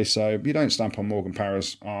Francais. So you don't stamp on Morgan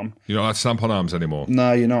Parra's arm. You're not allowed to stamp on arms anymore?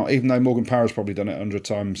 No, you're not. Even though Morgan Parra's probably done it 100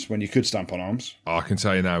 times when you could stamp on arms. I can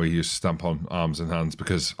tell you now he used to stamp on arms and hands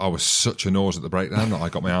because I was such a nose at the breakdown that I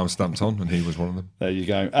got my arms stamped on and he was one of them. There you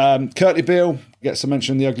go. Curtly Beale gets a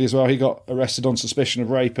mention in the ugly as well. He got arrested on suspicion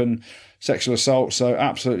of rape and sexual assault. So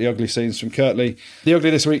absolutely ugly scenes from Curtly. The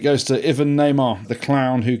ugly this week goes to Ivan Neymar, the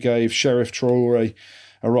clown who gave Sheriff Traore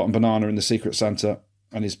a rotten banana in the Secret Santa,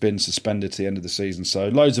 and he's been suspended to the end of the season. So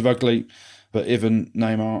loads of ugly, but Ivan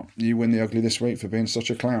Neymar, you win the ugly this week for being such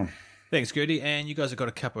a clown. Thanks, Gertie. And you guys have got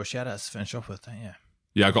a couple of shout-outs to finish off with, don't you?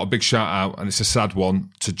 Yeah, I got a big shout-out, and it's a sad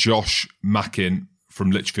one, to Josh Mackin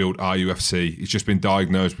from Lichfield RUFC. He's just been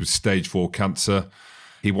diagnosed with stage 4 cancer.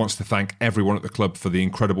 He wants to thank everyone at the club for the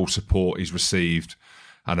incredible support he's received,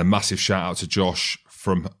 and a massive shout out to Josh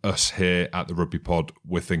from us here at the Rugby Pod.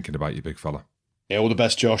 We're thinking about you, big fella. Yeah, all the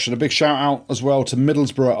best, Josh. And a big shout out as well to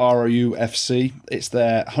Middlesbrough ROU FC. It's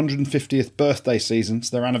their 150th birthday season. It's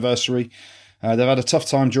their anniversary. They've had a tough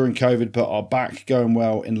time during COVID, but are back going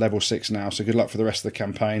well in Level 6 now. So good luck for the rest of the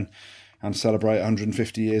campaign and celebrate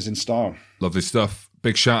 150 years in style. Lovely stuff.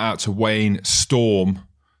 Big shout out to Wayne Storm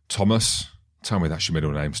Thomas. Tell me that's your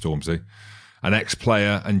middle name, Stormzy. An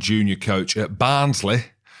ex-player and junior coach at Barnsley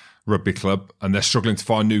Rugby Club, and they're struggling to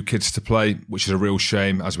find new kids to play, which is a real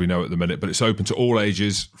shame, as we know at the minute. But it's open to all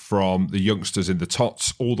ages, from the youngsters in the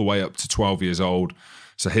tots all the way up to 12 years old.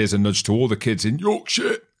 So here's a nudge to all the kids in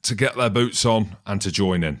Yorkshire to get their boots on and to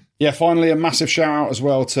join in. Yeah, finally, a massive shout out as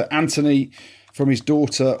well to Anthony from his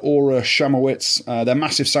daughter, Aura Shamowitz. They're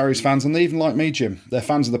massive Sarries fans, and they even like me, Jim. They're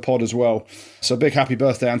fans of the pod as well. So big happy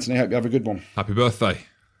birthday, Anthony. Hope you have a good one. Happy birthday.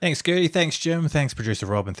 Thanks, Gertie. Thanks, Jim. Thanks, producer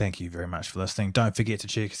Rob. And thank you very much for listening. Don't forget to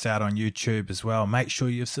check us out on YouTube as well. Make sure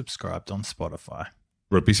you've subscribed on Spotify.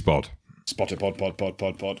 Rugby Spod. Spot it,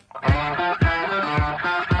 pod.